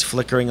the lights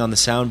flickering on the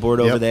soundboard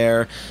over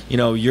there.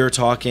 You're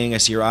talking. I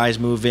see your eyes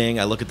moving.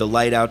 I look at the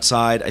light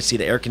outside. I see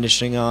the air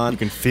conditioning on. You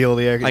can feel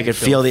the air. I can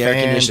feel the air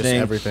conditioning.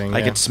 Just everything.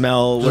 I can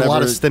smell. There's a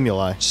lot of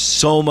stimuli.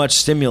 So much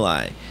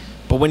stimuli.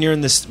 But when you're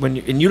in this,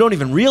 and you don't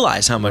even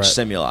realize how much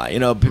stimuli,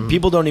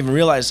 people don't even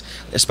realize,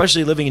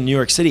 especially living in New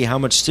York City, how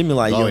much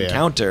stimuli you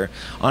encounter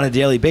on a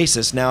daily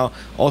basis. Now,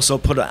 also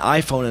put an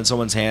iPhone in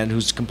someone's hand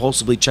who's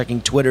compulsively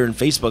checking Twitter and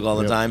Facebook all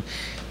the time.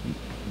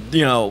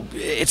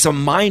 It's a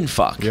mind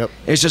fuck. Yep.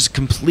 It's just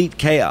complete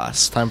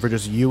chaos. Time for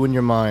just you and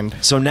your mind.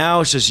 So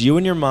now it's just you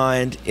and your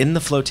mind in the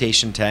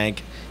flotation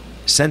tank,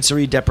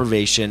 sensory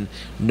deprivation,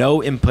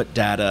 no input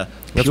data,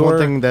 That's pure one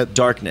thing that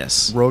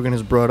darkness. Rogan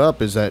has brought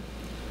up is that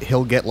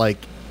he'll get like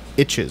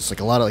itches, like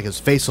a lot of like his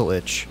face will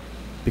itch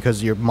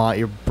because your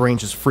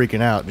brain's just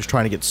freaking out, just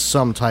trying to get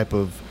some type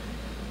of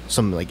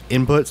like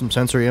input, some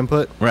sensory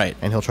input, Right.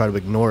 And he'll try to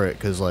ignore it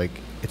because like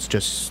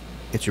it's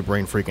your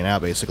brain freaking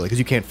out basically because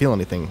you can't feel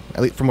anything.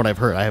 At least from what I've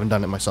heard, I haven't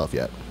done it myself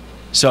yet.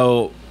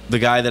 So the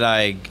guy that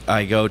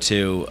I go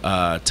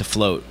to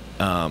float,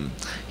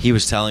 he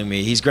was telling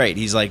me he's great.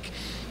 He's like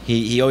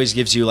he always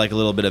gives you like a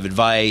little bit of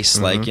advice,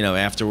 like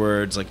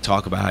afterwards, like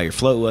talk about how your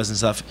float was and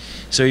stuff.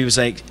 So he was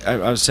like,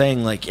 I was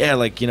saying like, yeah,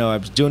 like I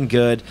was doing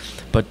good,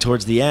 but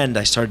towards the end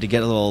I started to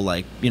get a little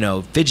like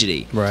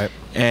fidgety. Right.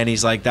 And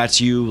he's like,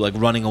 that's you like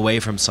running away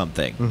from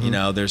something.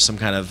 There's some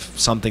kind of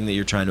something that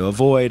you're trying to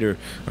avoid or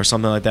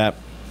something like that.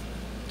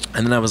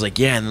 And then I was like,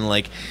 yeah. And then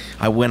like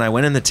when I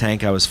went in the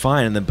tank, I was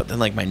fine. But then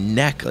like my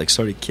neck like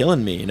started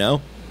killing me,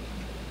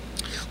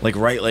 like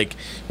right like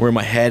where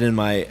my head and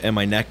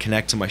my neck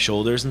connect to my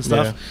shoulders and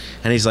stuff. Yeah.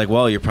 And he's like,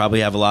 well, you probably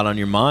have a lot on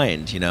your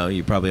mind.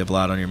 You probably have a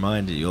lot on your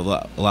mind. You have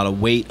a lot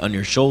of weight on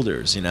your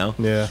shoulders.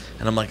 Yeah.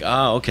 And I'm like,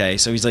 oh, okay.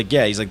 So he's like,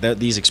 yeah. He's like,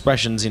 these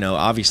expressions,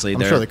 obviously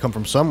I'm sure they come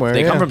from somewhere.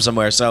 They yeah. come from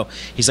somewhere. So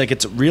he's like,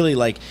 it's really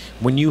like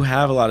when you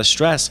have a lot of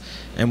stress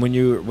and when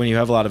you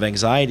have a lot of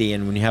anxiety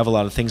and when you have a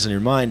lot of things on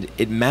your mind,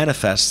 it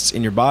manifests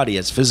in your body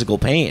as physical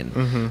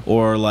pain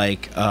or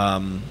like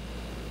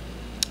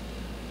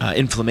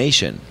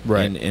inflammation,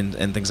 right.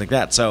 and things like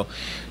that. So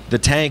the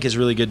tank is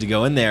really good to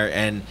go in there,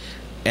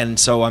 and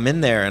so I'm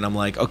in there and I'm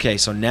like, okay,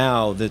 so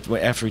now that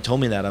after he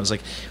told me that, I was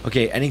like,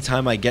 okay,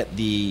 anytime I get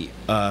the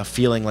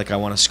feeling like I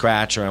want to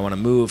scratch or I want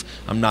to move,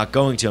 I'm not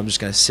going to. I'm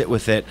just going to sit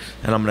with it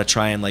and I'm going to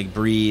try and like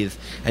breathe.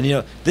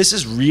 And this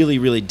is really,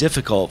 really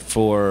difficult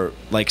for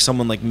like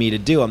someone like me to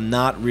do. I'm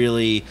not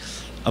really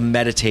a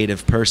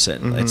meditative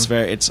person.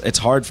 It's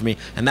hard for me,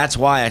 and that's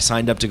why I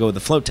signed up to go with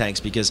the float tanks,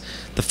 because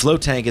the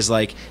float tank is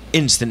like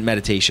instant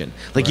meditation.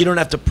 Like you don't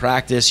have to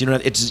practice.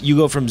 You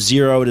go from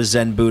 0 to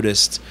Zen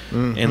Buddhist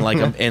in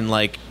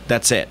like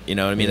that's it. You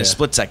know what I mean? Yeah. A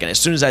split second. As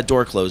soon as that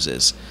door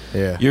closes,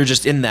 Yeah. you're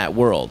just in that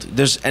world.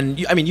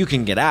 You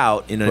can get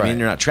out. You know what I mean?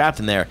 You're not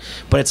trapped in there.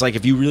 But it's like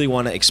if you really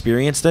want to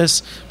experience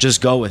this, just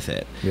go with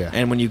it. Yeah.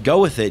 And when you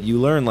go with it, you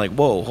learn like,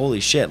 whoa,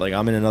 holy shit! Like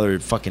I'm in another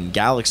fucking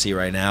galaxy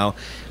right now.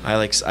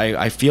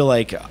 I feel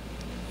like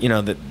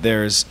that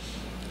there's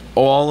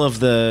all of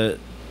the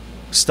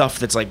stuff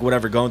that's like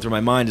whatever going through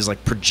my mind is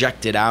like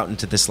projected out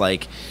into this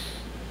like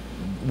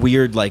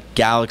weird like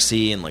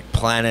galaxy and like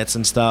planets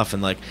and stuff,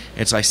 and like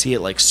I see it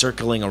like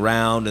circling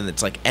around, and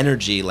it's like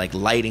energy like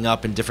lighting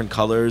up in different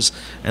colors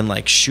and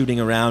like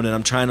shooting around, and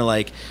I'm trying to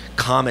like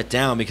calm it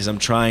down because I'm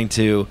trying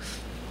to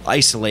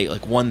isolate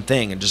like one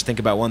thing and just think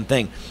about one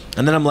thing.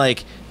 And then I'm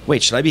like,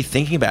 wait, should I be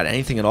thinking about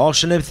anything at all?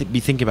 Shouldn't I be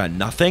thinking about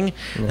nothing?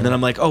 Yeah. And then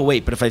I'm like, oh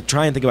wait, but if I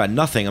try and think about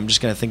nothing, I'm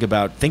just going to think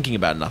about thinking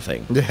about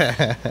nothing.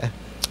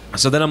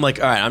 So then I'm like,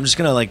 all right, I'm just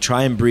going to like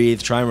try and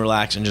breathe, try and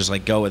relax, and just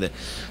like go with it.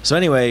 So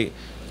anyway,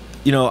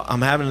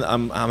 I'm having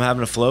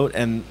a float,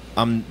 and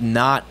I'm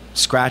not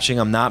scratching,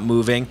 I'm not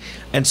moving,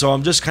 and so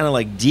I'm just kind of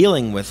like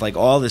dealing with like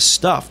all this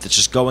stuff that's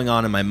just going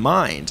on in my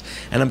mind,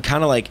 and I'm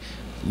kind of like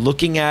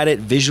looking at it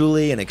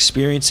visually and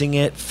experiencing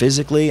it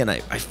physically, and I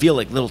feel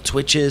like little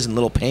twitches and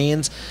little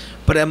pains,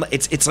 but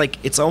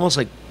it's almost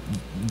like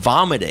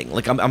vomiting.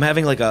 Like I'm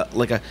having like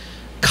a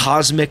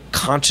cosmic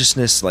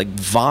consciousness like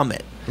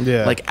vomit.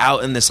 Yeah. Like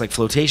out in this like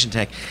flotation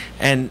tank,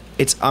 and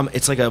it's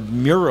like a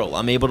mural.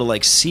 I'm able to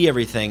like see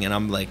everything, and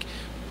I'm like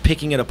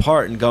picking it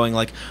apart and going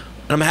like,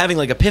 and I'm having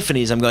like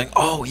epiphanies. I'm going,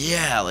 oh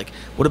yeah, like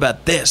what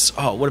about this?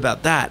 Oh, what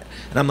about that?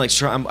 And I'm like,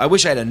 I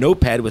wish I had a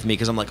notepad with me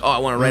because I'm like, oh, I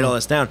want to write all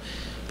this down.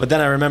 But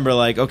then I remember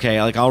like, okay,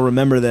 like I'll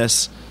remember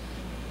this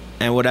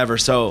and whatever.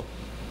 So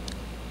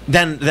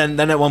then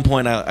at one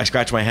point I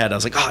scratched my head. I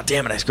was like, oh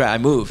damn it, I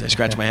moved. I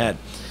scratched my head.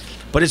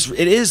 But it's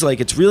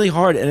really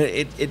hard, and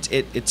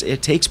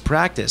it takes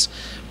practice.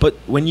 But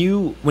when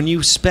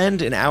you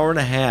spend an hour and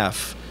a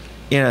half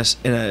in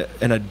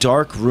a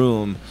dark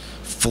room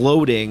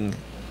floating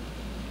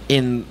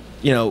in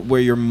where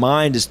your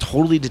mind is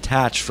totally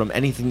detached from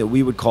anything that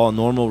we would call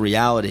normal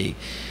reality,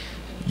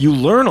 you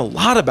learn a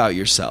lot about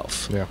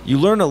yourself. Yeah. You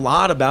learn a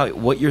lot about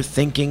what you're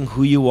thinking,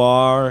 who you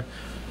are,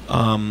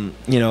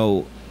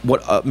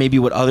 what maybe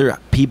what other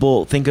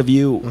people think of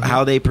you,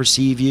 how they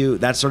perceive you,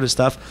 that sort of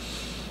stuff.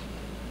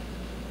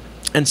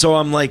 And so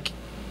I'm like,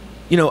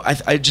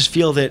 I just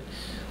feel that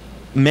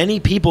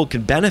many people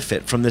can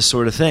benefit from this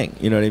sort of thing.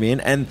 You know what I mean?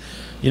 And,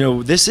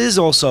 this is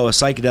also a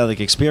psychedelic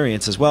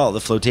experience as well,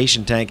 the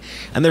flotation tank.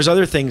 And there's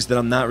other things that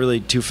I'm not really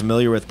too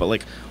familiar with, but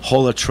like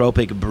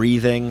holotropic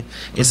breathing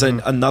is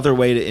another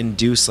way to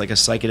induce like a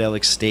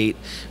psychedelic state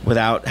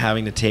without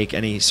having to take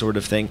any sort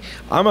of thing.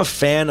 I'm a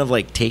fan of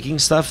like taking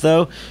stuff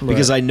though,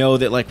 because I know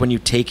that like when you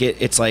take it,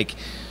 it's like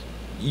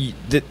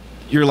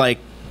you're like,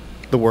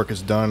 the work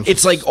is done.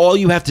 It's like all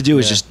you have to do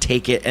is just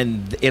take it,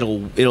 and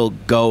it'll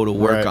go to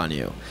work on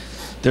you.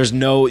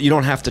 You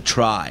don't have to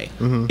try.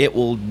 It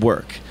will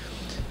work.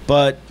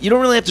 But you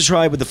don't really have to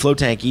try with the float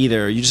tank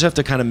either. You just have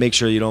to kind of make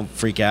sure you don't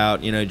freak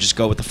out. Just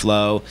go with the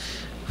flow.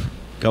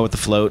 Go with the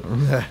float.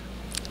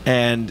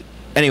 And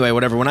anyway,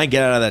 whatever. When I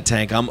get out of that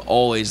tank, I'm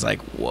always like,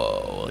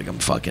 whoa, like I'm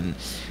fucking.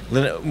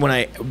 When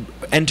I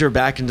enter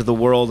back into the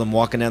world, I'm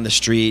walking down the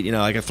street, you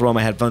know, I can throw on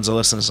my headphones and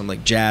listen to some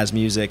like jazz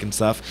music and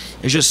stuff.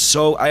 It's just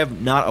so, I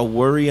have not a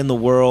worry in the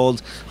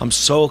world. I'm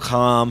so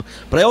calm,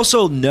 but I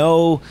also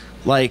know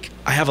like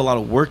I have a lot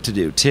of work to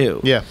do too.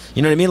 Yeah.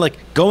 You know what I mean?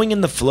 Like going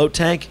in the float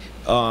tank,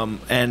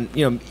 and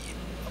you know,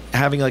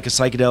 having like a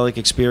psychedelic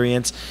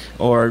experience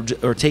or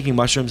taking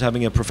mushrooms,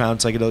 having a profound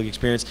psychedelic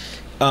experience.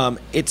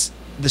 It's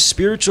the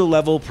spiritual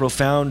level,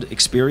 profound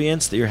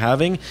experience that you're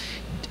having.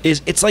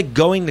 It's like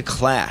going to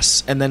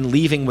class and then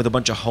leaving with a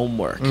bunch of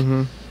homework.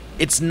 Mm-hmm.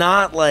 It's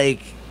not like,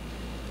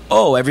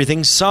 oh,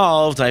 everything's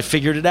solved, I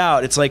figured it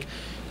out. It's like,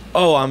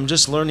 oh, I'm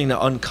just learning to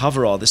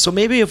uncover all this. So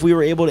maybe if we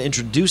were able to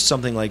introduce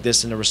something like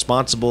this in a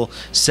responsible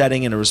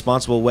setting, in a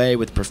responsible way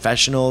with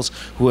professionals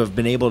who have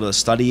been able to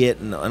study it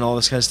and all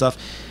this kind of stuff,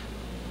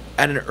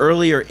 at an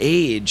earlier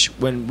age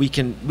when we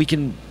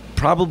can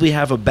probably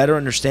have a better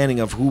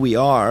understanding of who we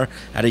are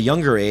at a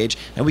younger age,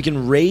 and we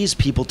can raise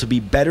people to be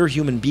better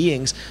human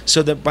beings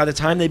so that by the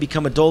time they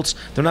become adults,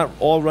 they're not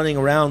all running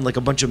around like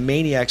a bunch of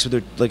maniacs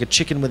with like a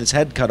chicken with its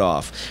head cut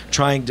off,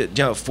 trying to, you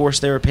know,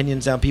 force their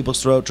opinions down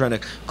people's throat, trying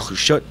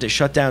to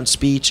shut down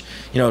speech,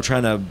 you know,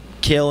 trying to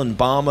kill and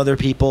bomb other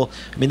people.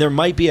 I mean, there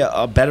might be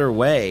a better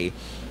way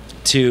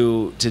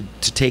to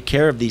take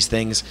care of these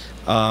things,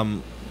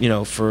 you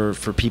know, for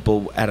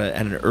people at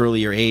an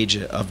earlier age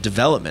of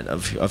development,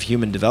 of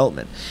human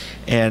development.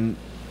 And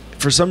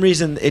for some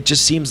reason, it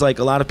just seems like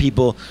a lot of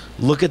people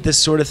look at this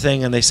sort of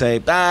thing and they say,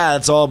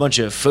 it's all a bunch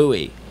of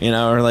phooey, you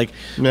know, or like,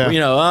 you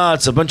know,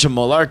 it's a bunch of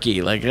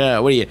malarkey. Like, what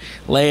are you,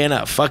 lay in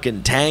a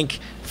fucking tank?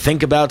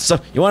 Think about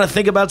stuff. You want to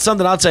think about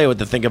something? I'll tell you what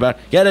to think about.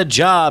 Get a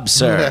job,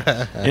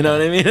 sir. You know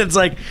what I mean? It's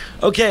like,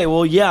 okay,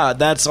 well, yeah,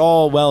 that's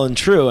all well and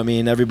true. I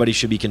mean, everybody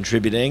should be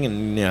contributing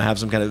and, you know, have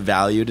some kind of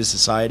value to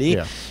society,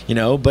 you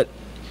know, but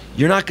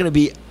you're not going to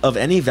be of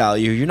any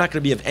value. You're not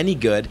going to be of any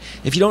good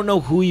if you don't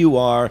know who you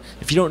are,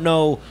 if you don't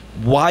know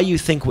why you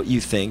think what you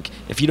think,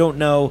 if you don't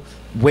know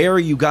where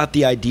you got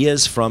the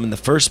ideas from in the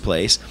first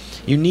place.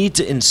 You need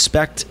to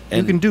inspect.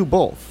 And you can do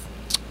both.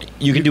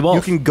 You can do both.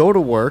 You can go to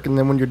work, and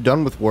then when you're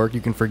done with work, you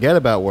can forget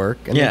about work,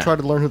 and then try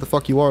to learn who the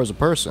fuck you are as a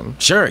person.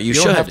 Sure, you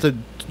should. You don't have to,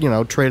 you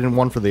know, trade in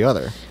one for the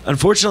other.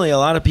 Unfortunately, a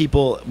lot of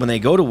people, when they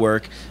go to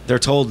work, they're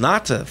told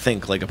not to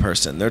think like a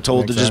person. They're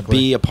told to just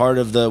be a part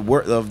of the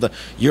work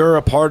you're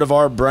a part of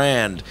our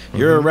brand.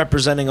 You're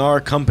representing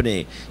our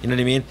company. You know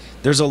what I mean?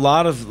 There's a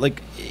lot of,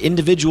 like,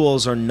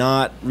 individuals are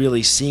not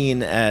really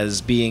seen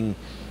as being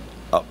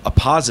a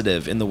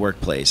positive in the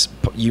workplace,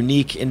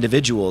 unique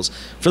individuals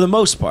for the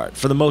most part,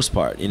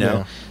 you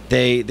know.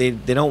 They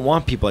don't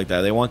want people like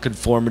that. They want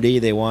conformity.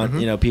 They want,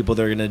 you know, people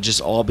that are going to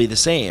just all be the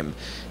same,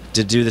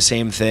 to do the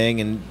same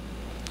thing and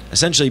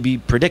essentially be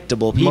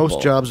predictable people.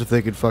 Most jobs, if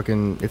they could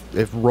fucking,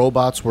 if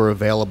robots were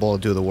available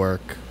to do the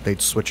work,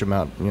 they'd switch them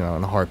out, you know,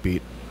 in a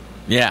heartbeat.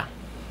 Yeah.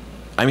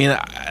 I mean,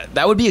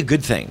 that would be a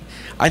good thing.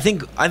 I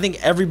think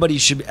everybody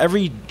should,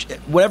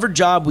 whatever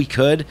job we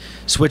could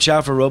switch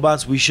out for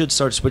robots, we should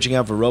start switching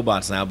out for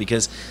robots now,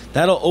 because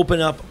that'll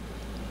open up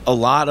a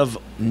lot of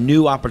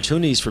new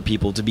opportunities for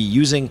people to be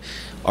using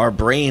our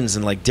brains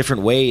in like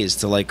different ways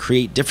to like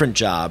create different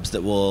jobs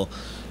that will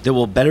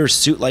better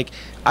suit. Like,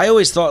 I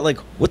always thought, like,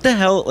 what the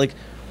hell, like,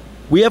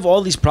 we have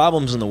all these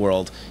problems in the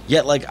world,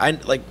 yet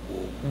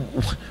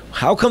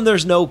how come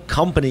there's no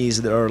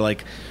companies that are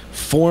like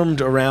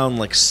formed around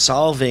like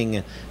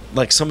solving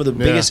like some of the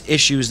biggest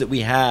issues that we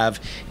have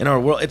in our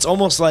world? It's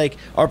almost like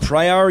our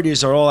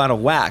priorities are all out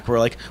of whack. We're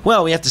like,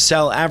 well, we have to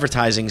sell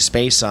advertising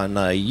space on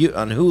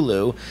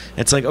Hulu.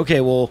 It's like, okay,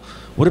 well,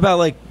 what about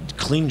like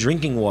clean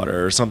drinking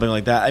water or something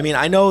like that? I mean,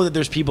 I know that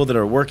there's people that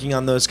are working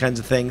on those kinds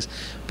of things,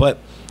 but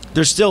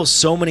there's still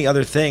so many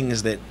other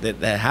things that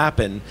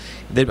happen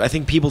that I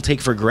think people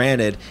take for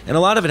granted. And a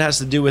lot of it has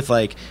to do with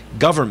like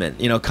government,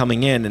 you know,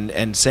 coming in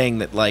and saying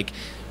that, like,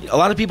 a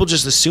lot of people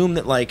just assume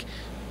that, like,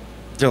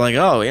 they're like,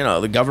 oh, you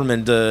know, the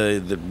government,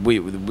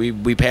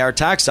 we pay our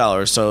tax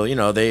dollars, so, you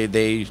know,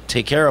 they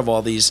take care of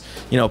all these,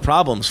 you know,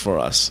 problems for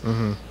us.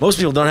 Most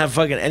people don't have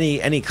fucking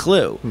any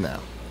clue. No.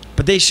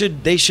 But they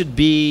should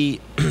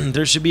be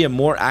there should be a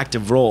more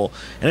active role,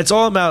 and it's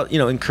all about, you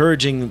know,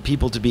 encouraging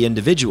people to be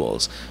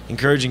individuals,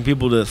 encouraging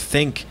people to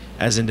think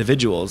as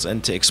individuals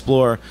and to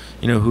explore,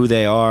 you know, who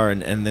they are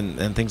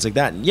and things like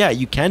that. And yeah,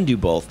 you can do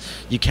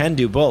both.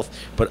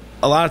 But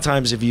a lot of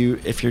times, if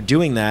you're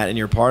doing that and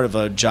you're part of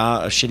a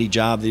shitty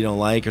job that you don't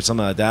like or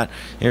something like that,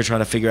 and you're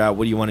trying to figure out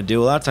what do you want to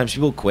do, a lot of times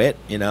people quit,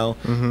 you know,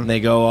 and they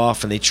go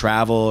off and they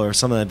travel or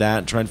something like that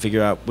and try and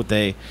figure out what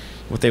they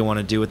want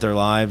to do with their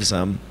lives.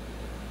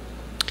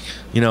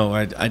 You know,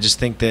 I just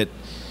think that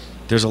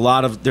there's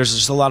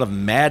just a lot of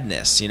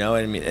madness, you know.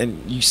 I mean,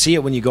 and you see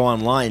it when you go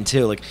online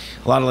too. Like,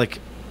 a lot of like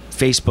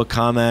Facebook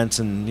comments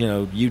and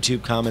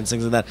YouTube comments,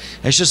 things like that.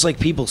 It's just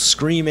like people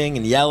screaming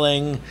and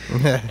yelling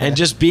and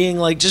just being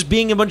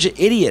a bunch of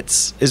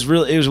idiots is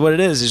what it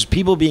is. Is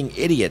people being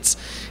idiots,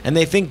 and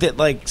they think that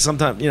like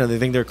sometimes they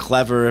think they're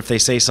clever if they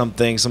say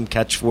something, some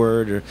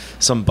catchword or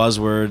some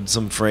buzzword,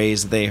 some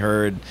phrase that they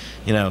heard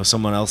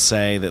someone else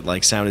say that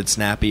like sounded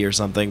snappy or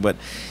something. But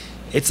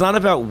it's not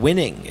about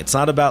winning. It's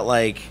not about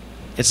like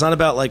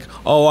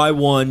oh, I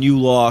won, you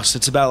lost.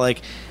 It's about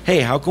like,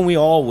 hey, how can we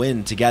all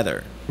win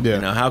together?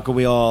 Yeah. How can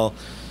we all,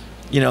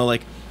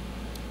 like,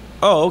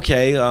 oh,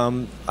 okay,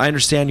 I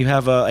understand you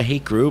have a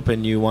hate group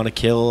and you want to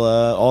kill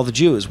all the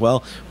Jews.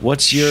 Well,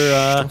 what's your...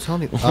 Don't tell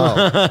me.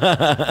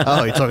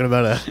 Oh, you're talking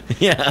about a...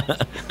 Yeah.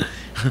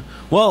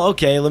 Well,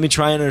 okay, let me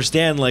try and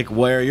understand, like,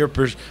 where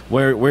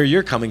where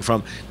you're coming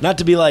from. Not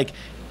to be like,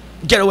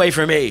 get away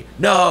from me.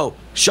 No,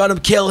 shut him,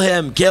 kill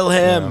him, kill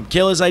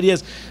his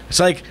ideas. It's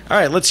like, all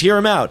right, let's hear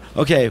him out.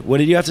 Okay, what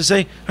did you have to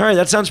say? All right,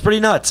 that sounds pretty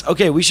nuts.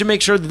 Okay, we should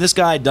make sure that this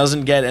guy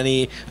doesn't get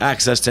any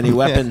access to any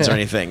weapons or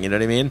anything. You know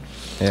what I mean?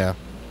 Yeah.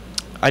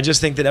 I just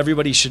think that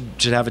everybody should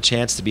have a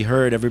chance to be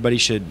heard. Everybody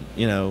should,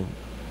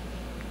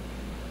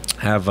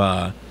 have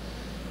an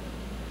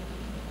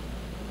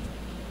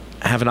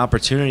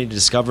opportunity to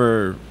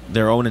discover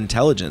their own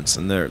intelligence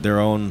and their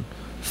own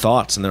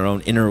thoughts and their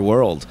own inner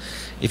world.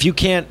 If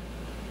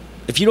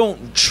you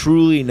don't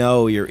truly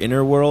know your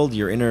inner world,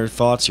 your inner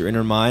thoughts, your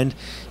inner mind,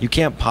 you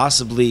can't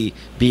possibly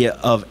be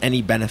of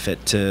any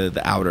benefit to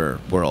the outer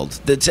world.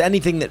 To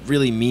anything that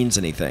really means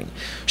anything.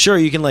 Sure,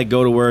 you can like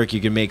go to work,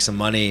 you can make some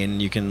money,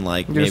 and you can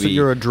like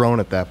you're a drone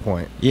at that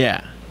point.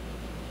 Yeah.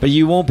 But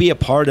you won't be a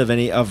part of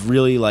any of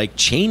really like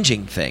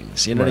changing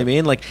things. You know what I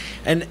mean? Like,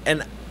 and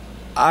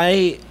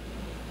I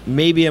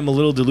maybe am a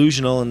little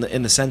delusional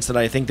in the sense that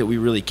I think that we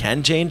really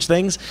can change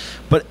things,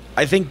 but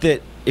I think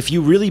that if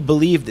you really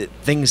believe that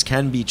things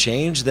can be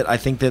changed, that I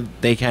think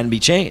that they can be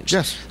changed.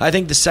 Yes. I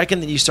think the second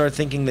that you start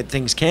thinking that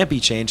things can't be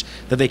changed,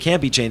 that they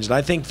can't be changed. And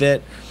I think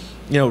that,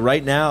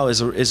 right now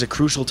is a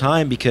crucial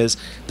time because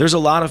there's a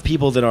lot of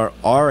people that are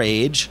our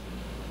age.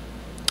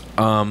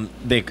 I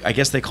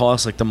guess they call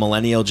us like the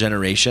millennial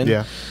generation.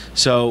 Yeah.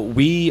 So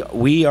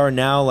we are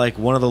now like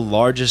one of the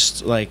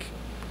largest like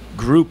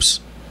groups.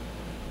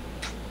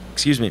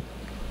 Excuse me.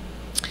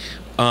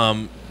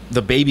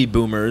 The baby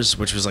boomers,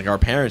 which was like our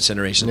parents'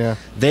 generation,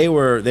 they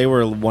were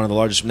one of the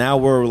largest. Now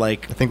we're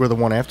like, I think we're the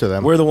one after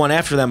them. We're the one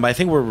after them, but I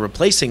think we're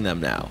replacing them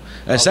now.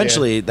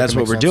 Essentially, that's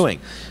what we're doing.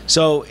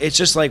 So it's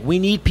just like we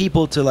need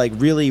people to like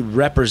really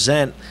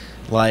represent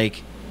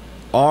like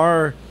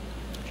our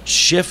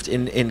shift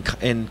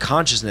in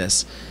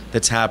consciousness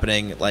that's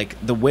happening. Like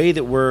the way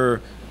that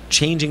we're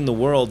changing the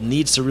world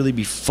needs to really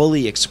be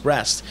fully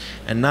expressed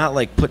and not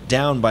like put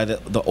down by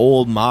the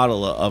old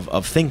model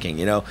of thinking.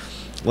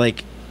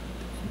 Like.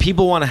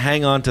 People want to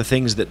hang on to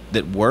things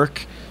that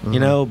work,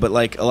 but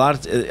like a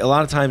lot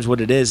of times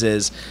what it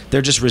is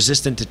they're just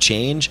resistant to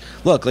change.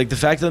 Look, like the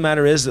fact of the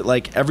matter is that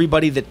like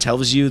everybody that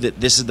tells you that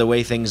this is the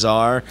way things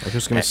are. I was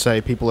just going to say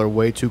people are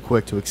way too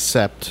quick to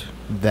accept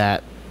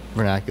that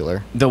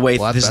vernacular. That's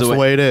the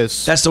way it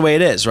is. That's the way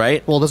it is,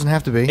 right? Well, it doesn't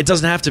have to be. It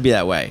doesn't have to be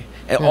that way.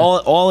 Yeah.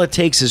 All it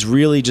takes is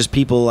really just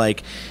people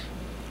like,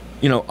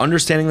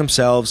 understanding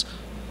themselves,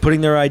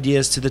 putting their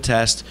ideas to the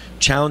test,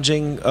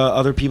 challenging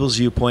other people's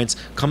viewpoints,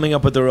 coming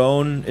up with their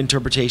own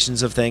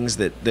interpretations of things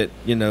that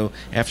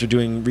after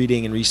doing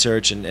reading and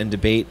research and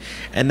debate,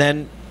 and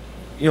then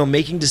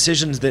making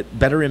decisions that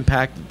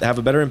have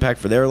a better impact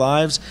for their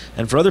lives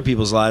and for other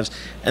people's lives,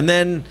 and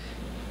then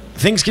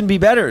things can be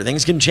better,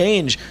 things can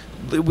change.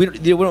 We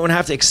don't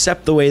have to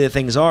accept the way that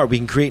things are. We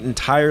can create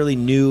entirely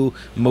new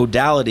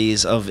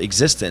modalities of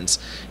existence.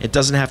 It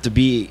doesn't have to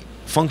be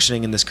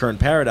functioning in this current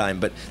paradigm,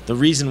 but the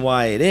reason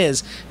why it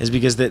is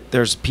because that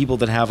there's people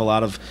that have a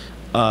lot of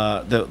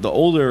the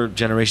older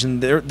generation.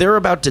 They're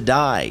about to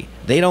die.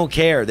 They don't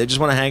care. They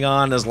just want to hang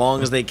on as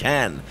long as they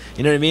can.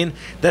 You know what I mean?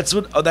 That's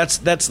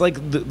like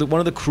one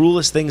of the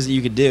cruelest things that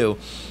you could do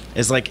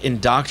is like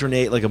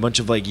indoctrinate like a bunch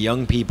of like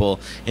young people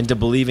into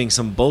believing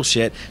some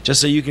bullshit just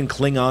so you can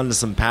cling on to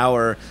some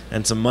power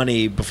and some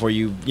money before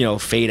you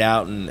fade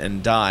out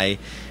and die.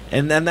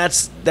 And then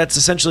that's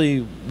essentially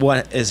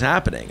what is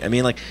happening. I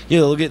mean, like,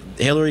 look at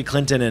Hillary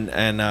Clinton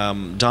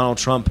and Donald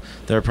Trump.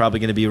 They're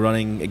probably going to be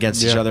running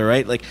against each other,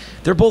 right? Like,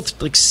 they're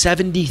both like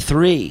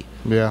 73.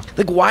 Yeah.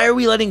 Like, why are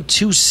we letting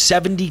two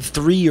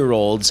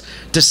 73-year-olds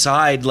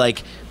decide like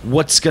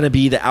what's going to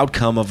be the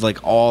outcome of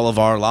like all of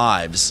our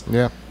lives?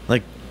 Yeah.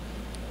 Like,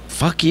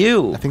 fuck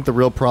you. I think the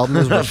real problem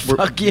is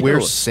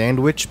we're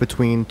sandwiched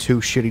between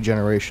two shitty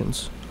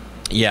generations.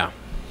 Yeah.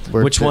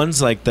 Which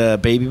ones? Like the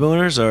baby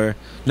boomers or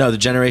no, the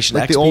Generation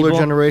X people? Like the older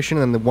generation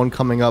and the one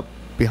coming up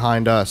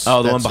behind us.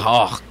 Oh, the one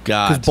behind. Oh,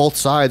 God. Because both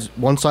sides,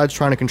 one side's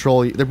trying to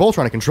control you. They're both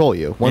trying to control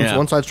you.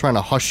 One side's trying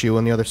to hush you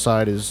and the other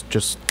side is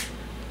just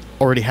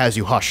already has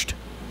you hushed.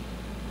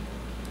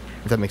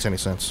 If that makes any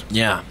sense.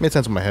 Yeah. Made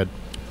sense in my head.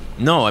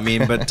 No, I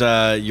mean, but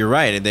you're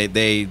right.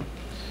 They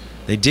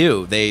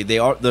do.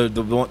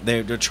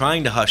 They're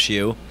trying to hush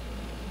you.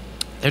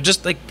 They're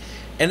just like...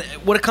 And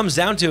what it comes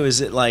down to is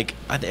that, like,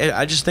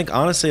 I just think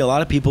honestly, a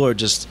lot of people are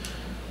just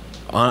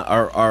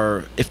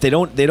are if they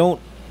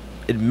don't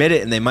admit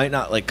it, and they might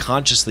not like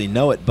consciously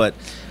know it, but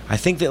I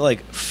think that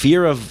like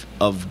fear of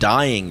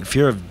dying,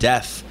 fear of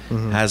death,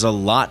 has a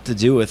lot to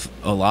do with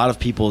a lot of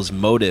people's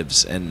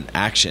motives and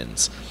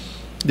actions.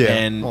 Yeah,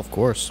 and well, of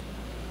course.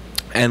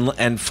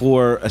 And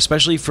for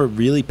especially for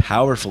really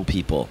powerful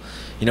people,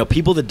 you know,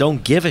 people that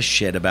don't give a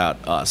shit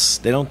about us.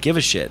 They don't give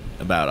a shit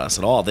about us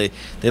at all. They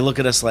look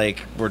at us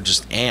like we're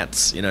just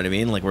ants. You know what I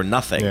mean? Like we're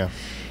nothing. Yeah.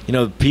 You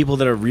know, people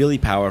that are really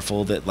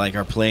powerful, that like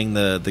are playing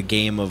the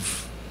game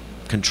of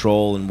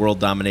control and world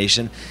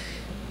domination,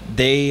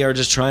 they are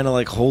just trying to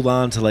like hold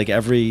on to like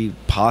every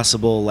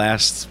possible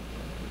last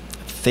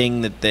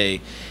thing that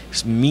they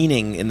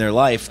meaning in their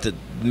life that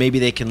maybe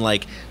they can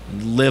like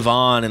live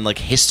on in like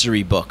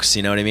history books.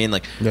 You know what I mean?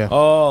 Like, yeah.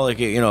 Oh, like,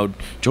 you know,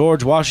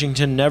 George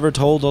Washington never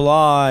told a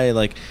lie.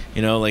 Like,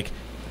 you know, like,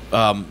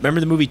 remember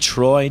the movie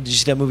Troy? Did you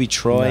see that movie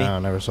Troy? No, I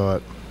never saw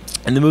it.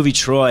 In the movie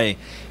Troy,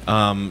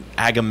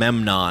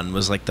 Agamemnon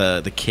was like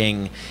the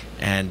king,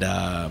 and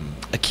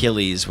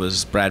Achilles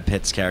was Brad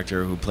Pitt's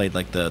character, who played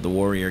like the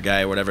warrior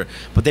guy or whatever.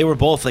 But they were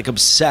both like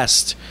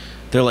obsessed.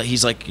 They're like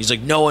he's like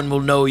no one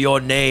will know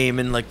your name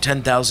in like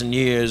 10,000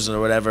 years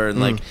or whatever, and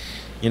like,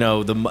 you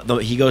know,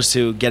 he goes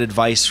to get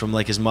advice from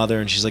like his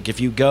mother, and she's like, if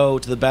you go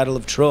to the Battle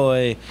of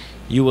Troy,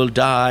 you will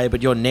die,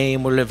 but your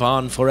name will live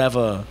on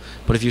forever.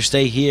 But if you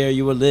stay here,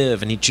 you will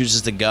live. And he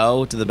chooses to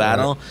go to the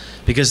battle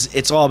because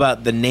it's all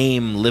about the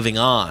name living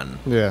on.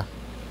 Yeah.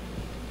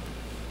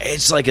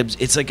 It's like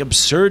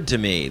absurd to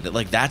me that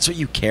like that's what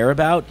you care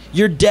about.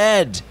 You're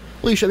dead.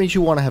 Well,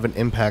 you want to have an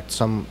impact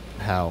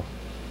somehow.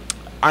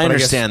 I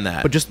understand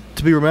that, but just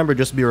to be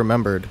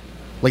remembered.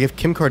 Like if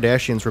Kim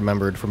Kardashian's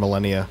remembered for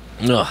millennia,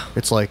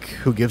 it's like,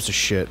 who gives a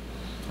shit?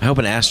 I hope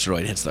an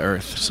asteroid hits the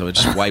Earth, so it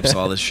just wipes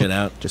all this shit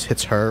out. Just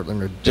hits her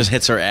and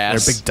hits her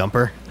ass. Their big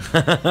dumper.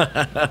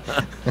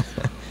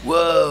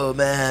 Whoa,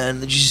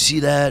 man! Did you see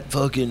that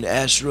fucking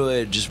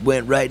asteroid just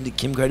went right into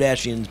Kim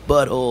Kardashian's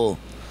butthole?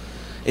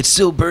 It's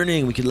still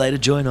burning. We could light a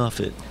joint off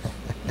it.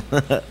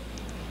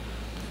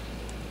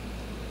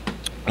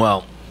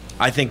 Well,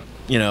 I think,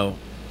 you know,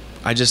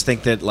 I just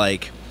think that,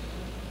 like,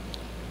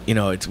 you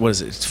know,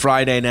 it's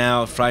Friday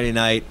now, Friday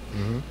night.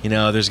 You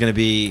know, there's going to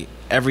be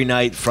every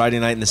night, Friday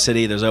night in the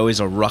city, there's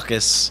always a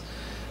ruckus,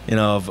 you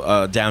know,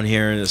 of, down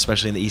here,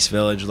 especially in the East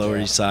Village, Lower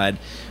East Side.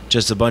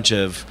 Just a bunch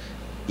of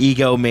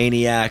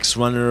egomaniacs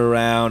running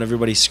around,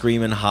 everybody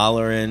screaming,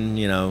 hollering,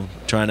 you know,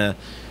 trying to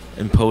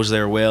impose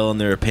their will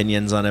and their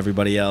opinions on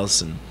everybody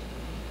else. And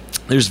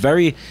there's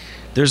very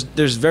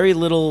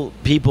little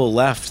people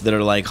left that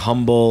are like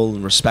humble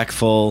and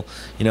respectful,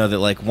 you know, that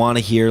like want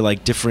to hear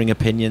like differing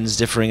opinions,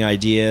 differing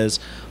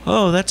ideas.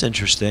 Oh, that's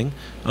interesting.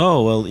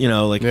 Oh, well, you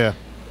know, like, yeah.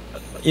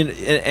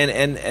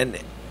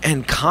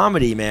 And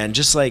comedy, man,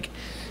 just like,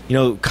 you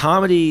know,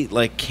 comedy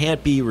like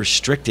can't be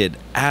restricted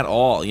at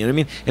all. You know what I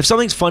mean? If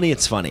something's funny,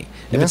 it's funny.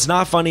 If it's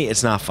not funny,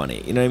 it's not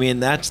funny. You know what I mean?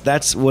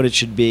 That's what it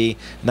should be.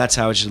 And that's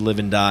how it should live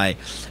and die.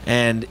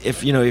 And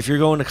if you're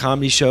going to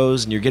comedy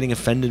shows and you're getting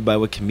offended by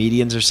what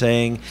comedians are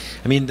saying,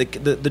 I mean,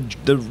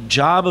 the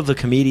job of a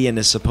comedian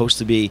is supposed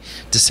to be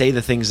to say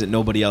the things that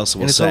nobody else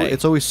will say.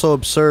 It's always so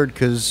absurd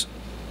because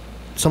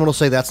someone will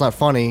say that's not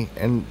funny,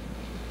 and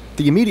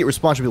the immediate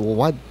response should be, well,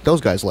 why'd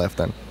those guys laugh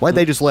then? Why'd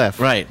they just laugh?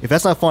 Right. If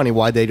that's not funny,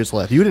 why'd they just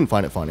laugh? You didn't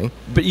find it funny.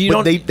 But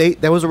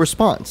that was a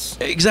response.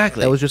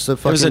 Exactly. That was just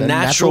it was a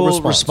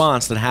natural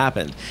response that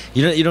happened.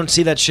 You don't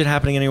see that shit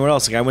happening anywhere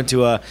else. Like I went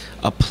to a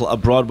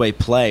Broadway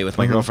play with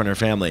my girlfriend and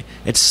her family.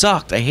 It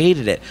sucked. I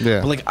hated it.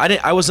 Yeah. But like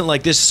I wasn't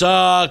like, this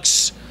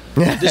sucks.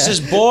 This is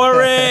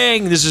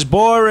boring. This is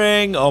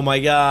boring. Oh my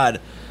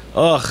god.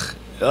 Ugh.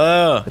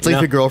 It's like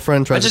if your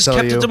girlfriend tries to tell you.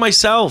 I just kept it to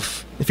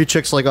myself. If your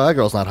chick's like, oh, that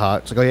girl's not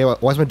hot. It's like, oh, yeah,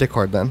 why's my dick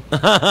hard then?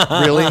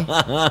 Really?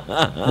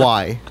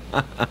 Why?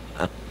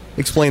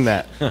 Explain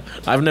that.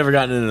 I've never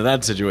gotten into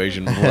that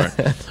situation before.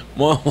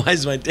 Well, why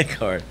is my dick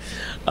hard?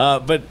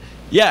 But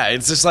yeah,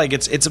 it's just like,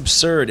 it's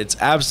absurd. It's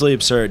absolutely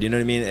absurd. You know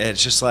what I mean?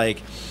 It's just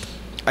like,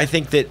 I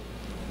think that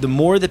the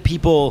more that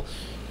people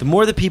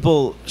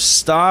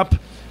stop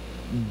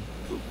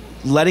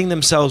letting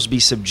themselves be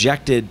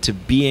subjected to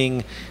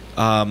being,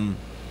 to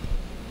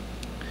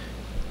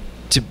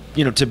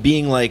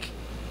being like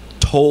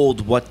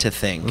told what to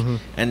think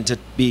and to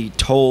be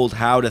told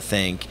how to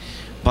think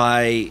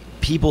by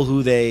people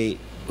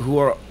who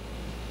are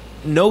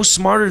no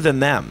smarter than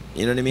them.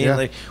 You know what I mean? Yeah.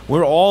 Like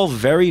we're all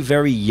very,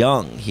 very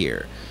young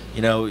here.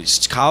 You know,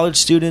 it's college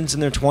students in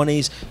their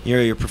 20s,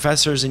 your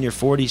professors in your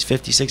 40s,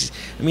 50s, 60s.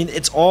 I mean,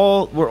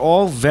 we're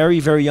all very,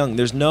 very young.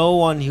 There's no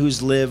one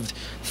who's lived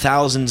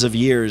thousands of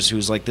years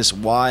who's like this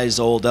wise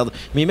old elder.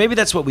 I mean, maybe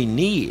that's what we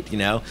need, you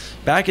know?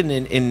 Back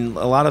in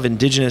a lot of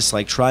indigenous,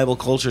 like, tribal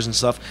cultures and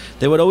stuff,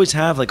 they would always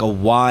have, like, a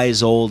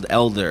wise old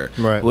elder.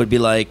 Right. Who would be,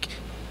 like,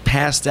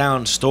 pass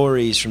down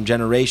stories from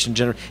generation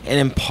and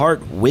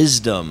impart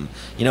wisdom.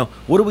 You know,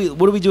 what do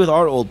we do with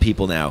our old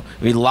people now?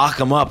 We lock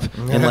them up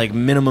in like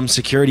minimum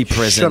security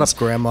prisons. Shut up,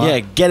 Grandma. Yeah,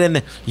 get in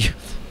there.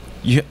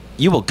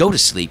 you will go to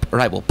sleep, or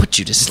I will put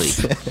you to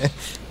sleep.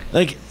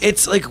 Like,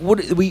 it's like,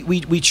 what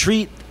we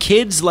treat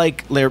kids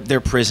like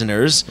they're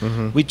prisoners.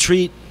 We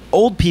treat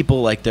old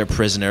people like they're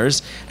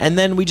prisoners, and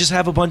then we just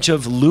have a bunch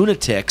of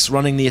lunatics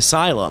running the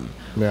asylum.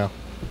 Yeah.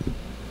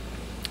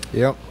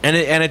 Yep. And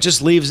it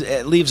just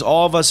leaves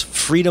all of us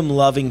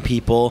freedom-loving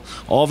people,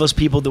 all of us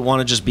people that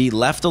want to just be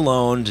left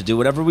alone to do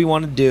whatever we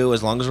want to do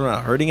as long as we're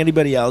not hurting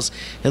anybody else.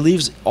 It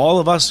leaves all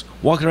of us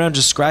walking around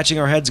just scratching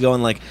our heads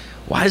going like,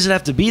 why does it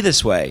have to be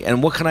this way?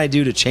 And what can I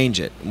do to change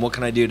it? And what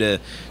can I do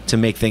to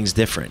make things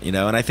different? You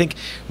know? And I think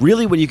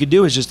really what you could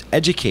do is just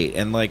educate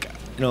and, like,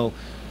 you know,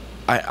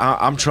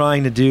 I'm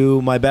trying to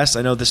do my best.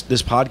 I know this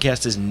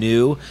podcast is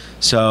new,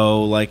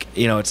 so, like,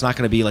 you know, it's not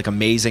going to be like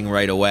amazing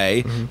right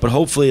away, but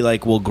hopefully,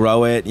 like, we'll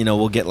grow it. You know,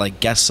 we'll get like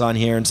guests on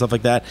here and stuff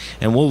like that,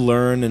 and we'll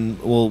learn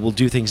and we'll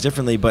do things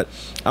differently. But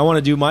I want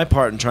to do my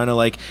part in trying to,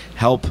 like,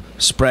 help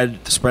spread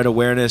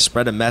awareness,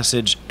 spread a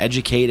message,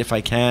 educate if I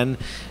can.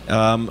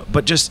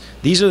 But just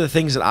these are the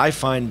things that I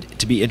find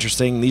to be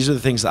interesting. These are the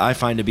things that I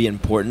find to be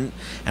important,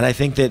 and I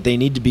think that they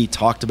need to be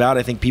talked about.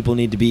 I think people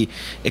need to be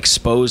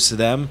exposed to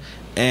them.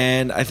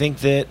 And I think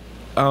that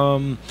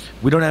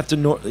we don't have to,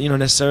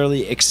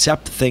 necessarily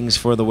accept things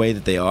for the way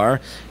that they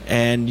are,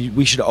 and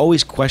we should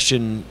always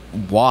question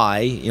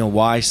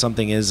why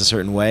something is a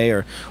certain way,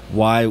 or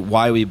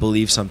why we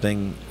believe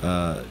something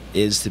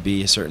is to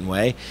be a certain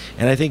way.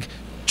 And I think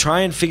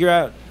try and figure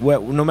out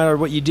no matter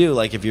what you do,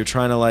 like if you're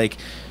trying to, like,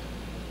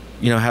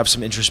 have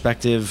some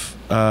introspective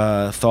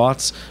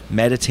thoughts,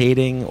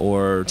 meditating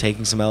or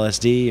taking some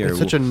LSD, or it's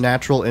such a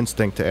natural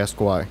instinct to ask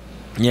why.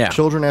 Yeah.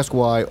 Children ask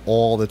why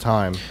all the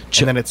time.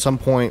 And then at some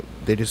point,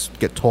 they just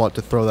get taught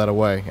to throw that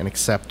away and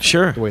accept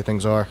the way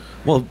things are.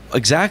 Well,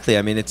 exactly.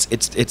 I mean,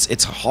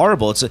 it's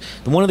horrible. It's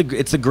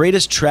the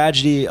greatest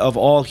tragedy of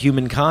all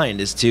humankind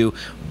is to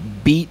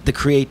beat the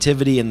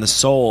creativity and the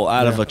soul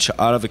out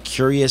of a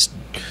curious,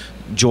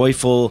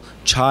 joyful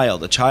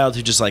child, a child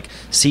who just, like,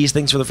 sees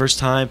things for the first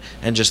time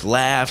and just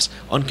laughs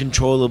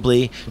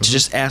uncontrollably, to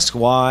just ask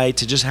why,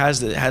 to just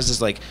has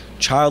this, like,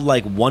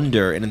 childlike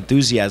wonder and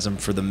enthusiasm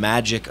for the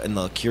magic and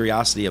the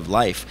curiosity of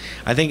life.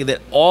 I think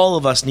that all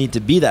of us need to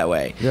be that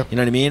way. Yep. You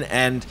know what I mean?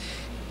 And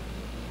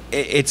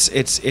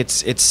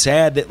it's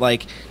sad that,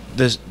 like,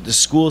 the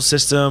school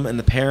system and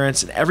the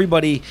parents and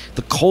everybody,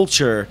 the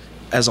culture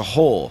as a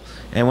whole.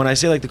 And when I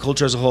say, like, the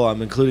culture as a whole,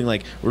 I'm including,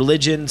 like,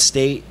 religion,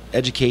 state,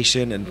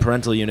 education, and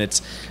parental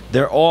units.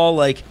 They're all,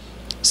 like,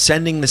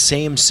 sending the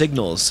same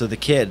signals to the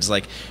kids,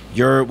 like,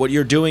 what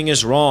you're doing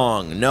is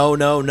wrong.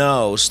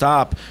 No,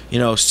 stop.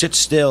 Sit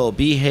still,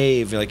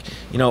 behave. Like,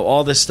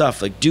 all this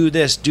stuff. Like, do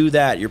this, do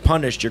that. You're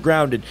punished. You're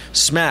grounded.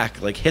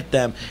 Smack. Like, hit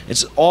them.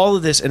 It's all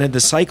of this, and then the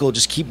cycle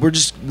we're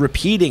just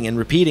repeating and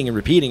repeating and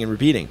repeating and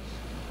repeating.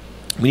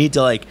 We need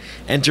to, like,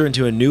 enter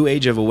into a new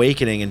age of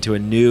awakening, into a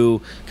new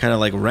kind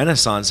of, like,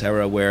 Renaissance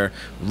era where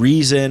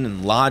reason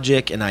and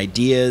logic and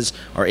ideas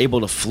are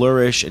able to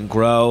flourish and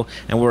grow,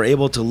 and we're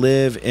able to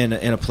live in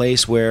a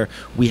place where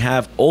we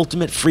have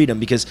ultimate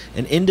freedom, because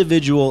an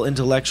individual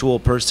intellectual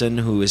person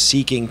who is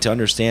seeking to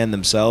understand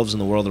themselves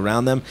and the world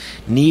around them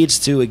needs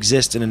to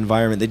exist in an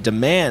environment. They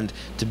demand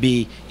to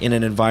be in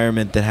an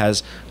environment that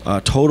has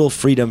total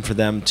freedom for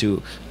them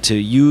to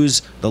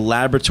use the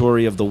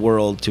laboratory of the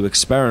world to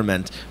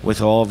experiment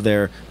with all of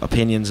their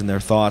opinions and their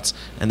thoughts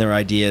and their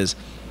ideas,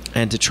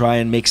 and to try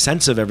and make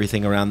sense of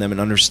everything around them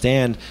and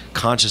understand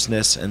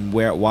consciousness and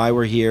why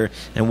we're here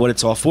and what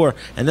it's all for.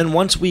 And then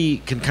once we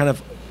can kind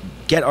of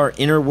get our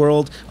inner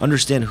world,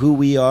 understand who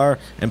we are,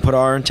 and put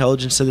our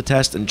intelligence to the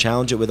test and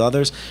challenge it with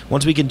others,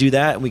 once we can do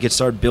that and we can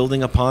start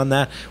building upon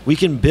that, we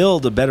can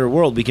build a better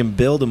world. We can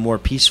build a more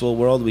peaceful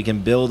world. We can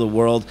build a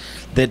world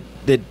that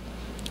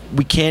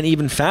we can't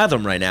even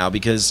fathom right now,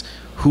 because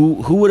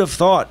who would have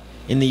thought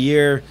in the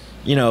year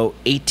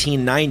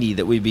 1890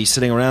 that we'd be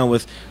sitting around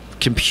with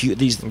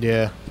these.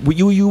 Yeah.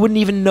 You wouldn't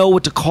even know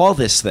what to call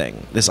this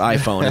thing, this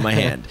iPhone in my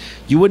hand.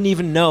 You wouldn't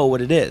even know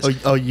what it is.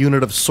 A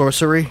unit of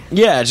sorcery?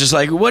 Yeah, it's just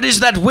like, what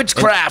is that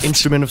witchcraft?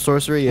 Instrument of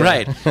sorcery? Yeah.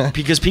 Right.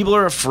 Because people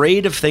are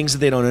afraid of things that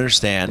they don't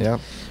understand. Yeah.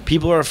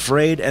 People are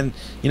afraid, and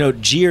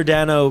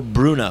Giordano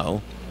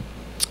Bruno,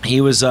 he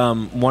was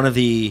one of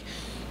the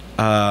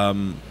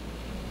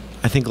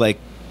I think, like,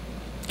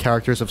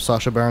 characters of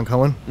Sacha Baron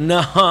Cohen?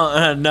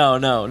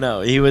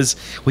 No. He was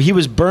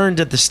burned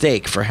at the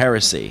stake for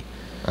heresy.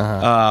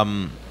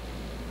 Uh-huh.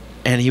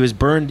 And he was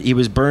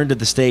burned at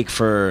the stake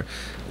for,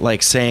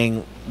 like,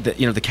 saying that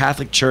the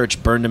Catholic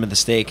Church burned him at the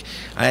stake.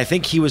 And I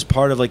think he was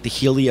part of, like, the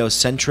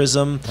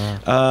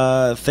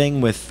heliocentrism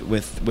thing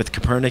with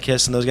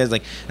Copernicus and those guys.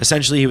 Like,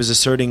 essentially he was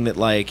asserting that,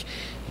 like,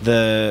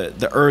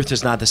 the Earth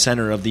is not the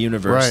center of the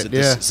universe. Right,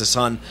 It's the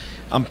sun.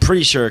 I'm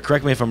pretty sure.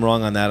 Correct me if I'm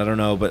wrong on that. I don't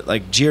know, but,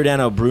 like,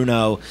 Giordano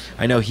Bruno,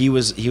 I know he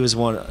was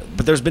one.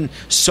 But there's been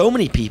so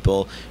many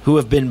people who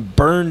have been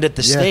burned at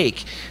the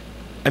stake.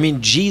 I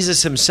mean,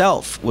 Jesus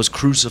himself was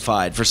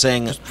crucified for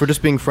saying For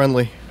just being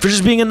friendly. for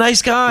just being a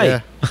nice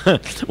guy. Yeah.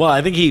 Well,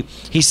 I think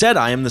he said,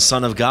 "I am the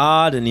Son of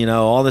God," and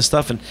all this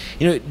stuff. And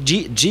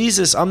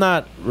Jesus. I'm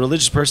not a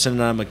religious person,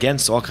 and I'm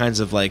against all kinds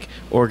of like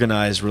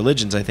organized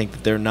religions. I think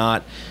that they're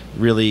not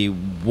really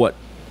what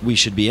we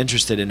should be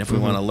interested in if we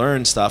want to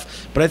learn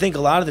stuff. But I think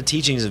a lot of the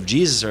teachings of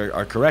Jesus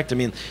are correct. I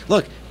mean,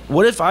 look,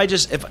 what if I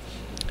just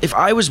if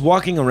I was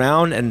walking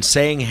around and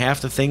saying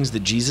half the things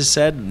that Jesus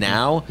said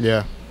now?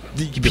 Yeah.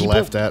 People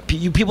laughed at.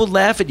 People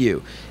laugh at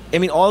you. I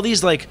mean, all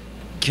these like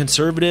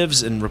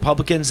conservatives and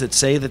Republicans that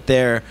say that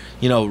they're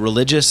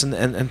religious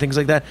and things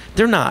like that,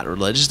 they're not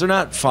religious. They're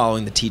not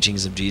following the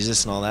teachings of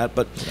Jesus and all that.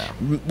 But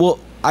well,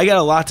 I got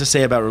a lot to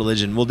say about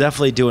religion. We'll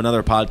definitely do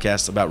another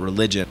podcast about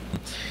religion.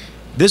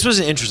 This was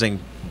an interesting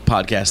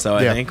podcast, though.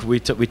 I think we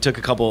took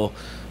a couple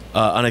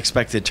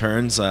unexpected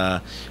turns.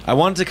 I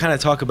wanted to kind of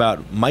talk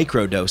about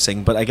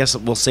microdosing, but I guess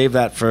we'll save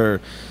that for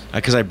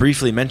because I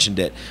briefly mentioned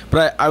it.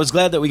 But I was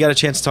glad that we got a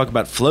chance to talk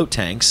about float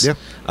tanks.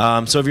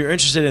 Yeah. So if you're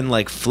interested in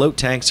like float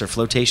tanks or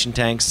flotation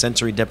tanks,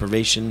 sensory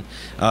deprivation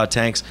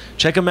tanks,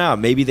 check them out.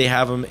 Maybe they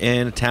have them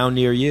in a town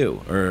near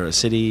you or a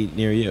city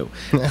near you.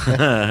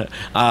 The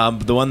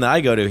one that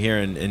I go to here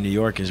in New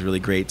York is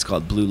really great. It's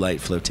called Blue Light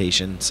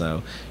Flotation.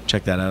 So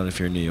check that out if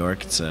you're in New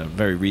York. It's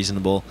very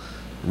reasonable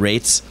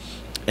rates.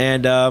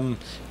 And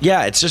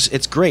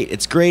it's great.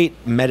 It's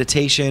great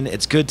meditation.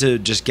 It's good to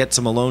just get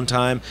some alone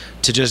time,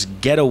 to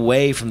just get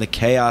away from the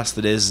chaos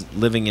that is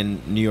living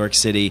in New York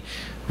City,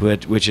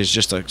 which is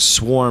just a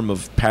swarm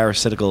of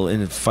parasitical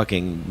and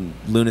fucking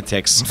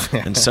lunatics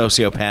and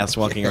sociopaths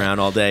walking around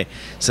all day.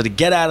 So to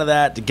get out of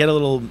that, to get a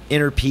little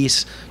inner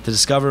peace, to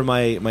discover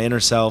my inner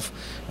self,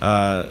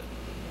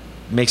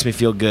 makes me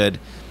feel good.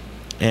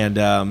 And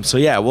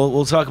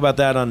we'll talk about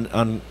that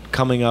on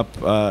coming up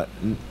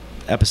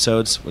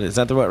episodes. Is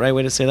that the right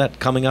way to say that?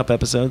 Coming up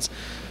episodes?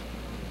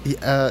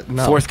 No.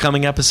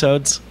 Forthcoming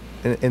episodes?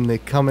 In the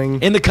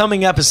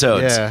coming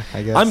episodes. Yeah,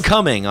 I guess. I'm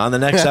coming on the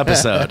next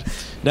episode.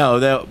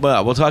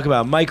 We'll talk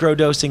about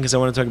microdosing because I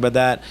want to talk about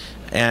that.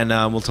 And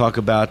we'll talk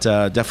about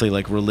definitely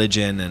like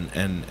religion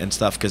and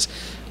stuff because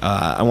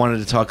I wanted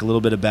to talk a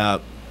little bit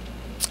about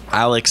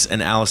Alex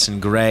and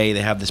Allison Gray.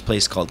 They have this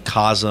place called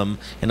Cosm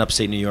in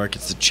upstate New York.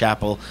 It's the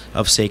Chapel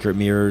of Sacred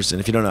Mirrors. And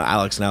if you don't know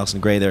Alex and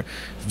Allison Gray, they're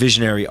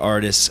visionary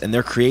artists, and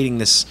they're creating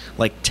this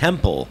like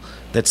temple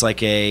that's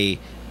like a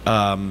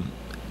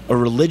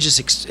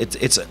religious.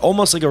 It's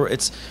almost like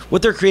it's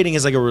what they're creating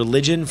is like a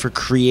religion for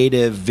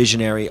creative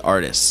visionary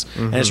artists,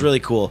 and it's really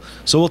cool.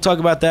 So we'll talk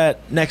about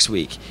that next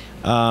week.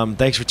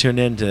 Thanks for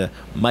tuning in to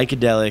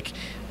Micadelic,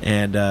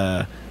 and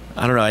I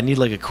don't know. I need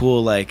like a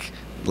cool like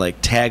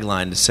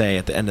tagline to say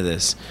at the end of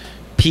this: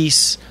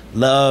 peace,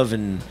 love,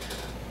 and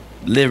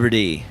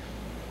liberty.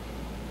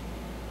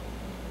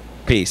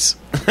 Peace.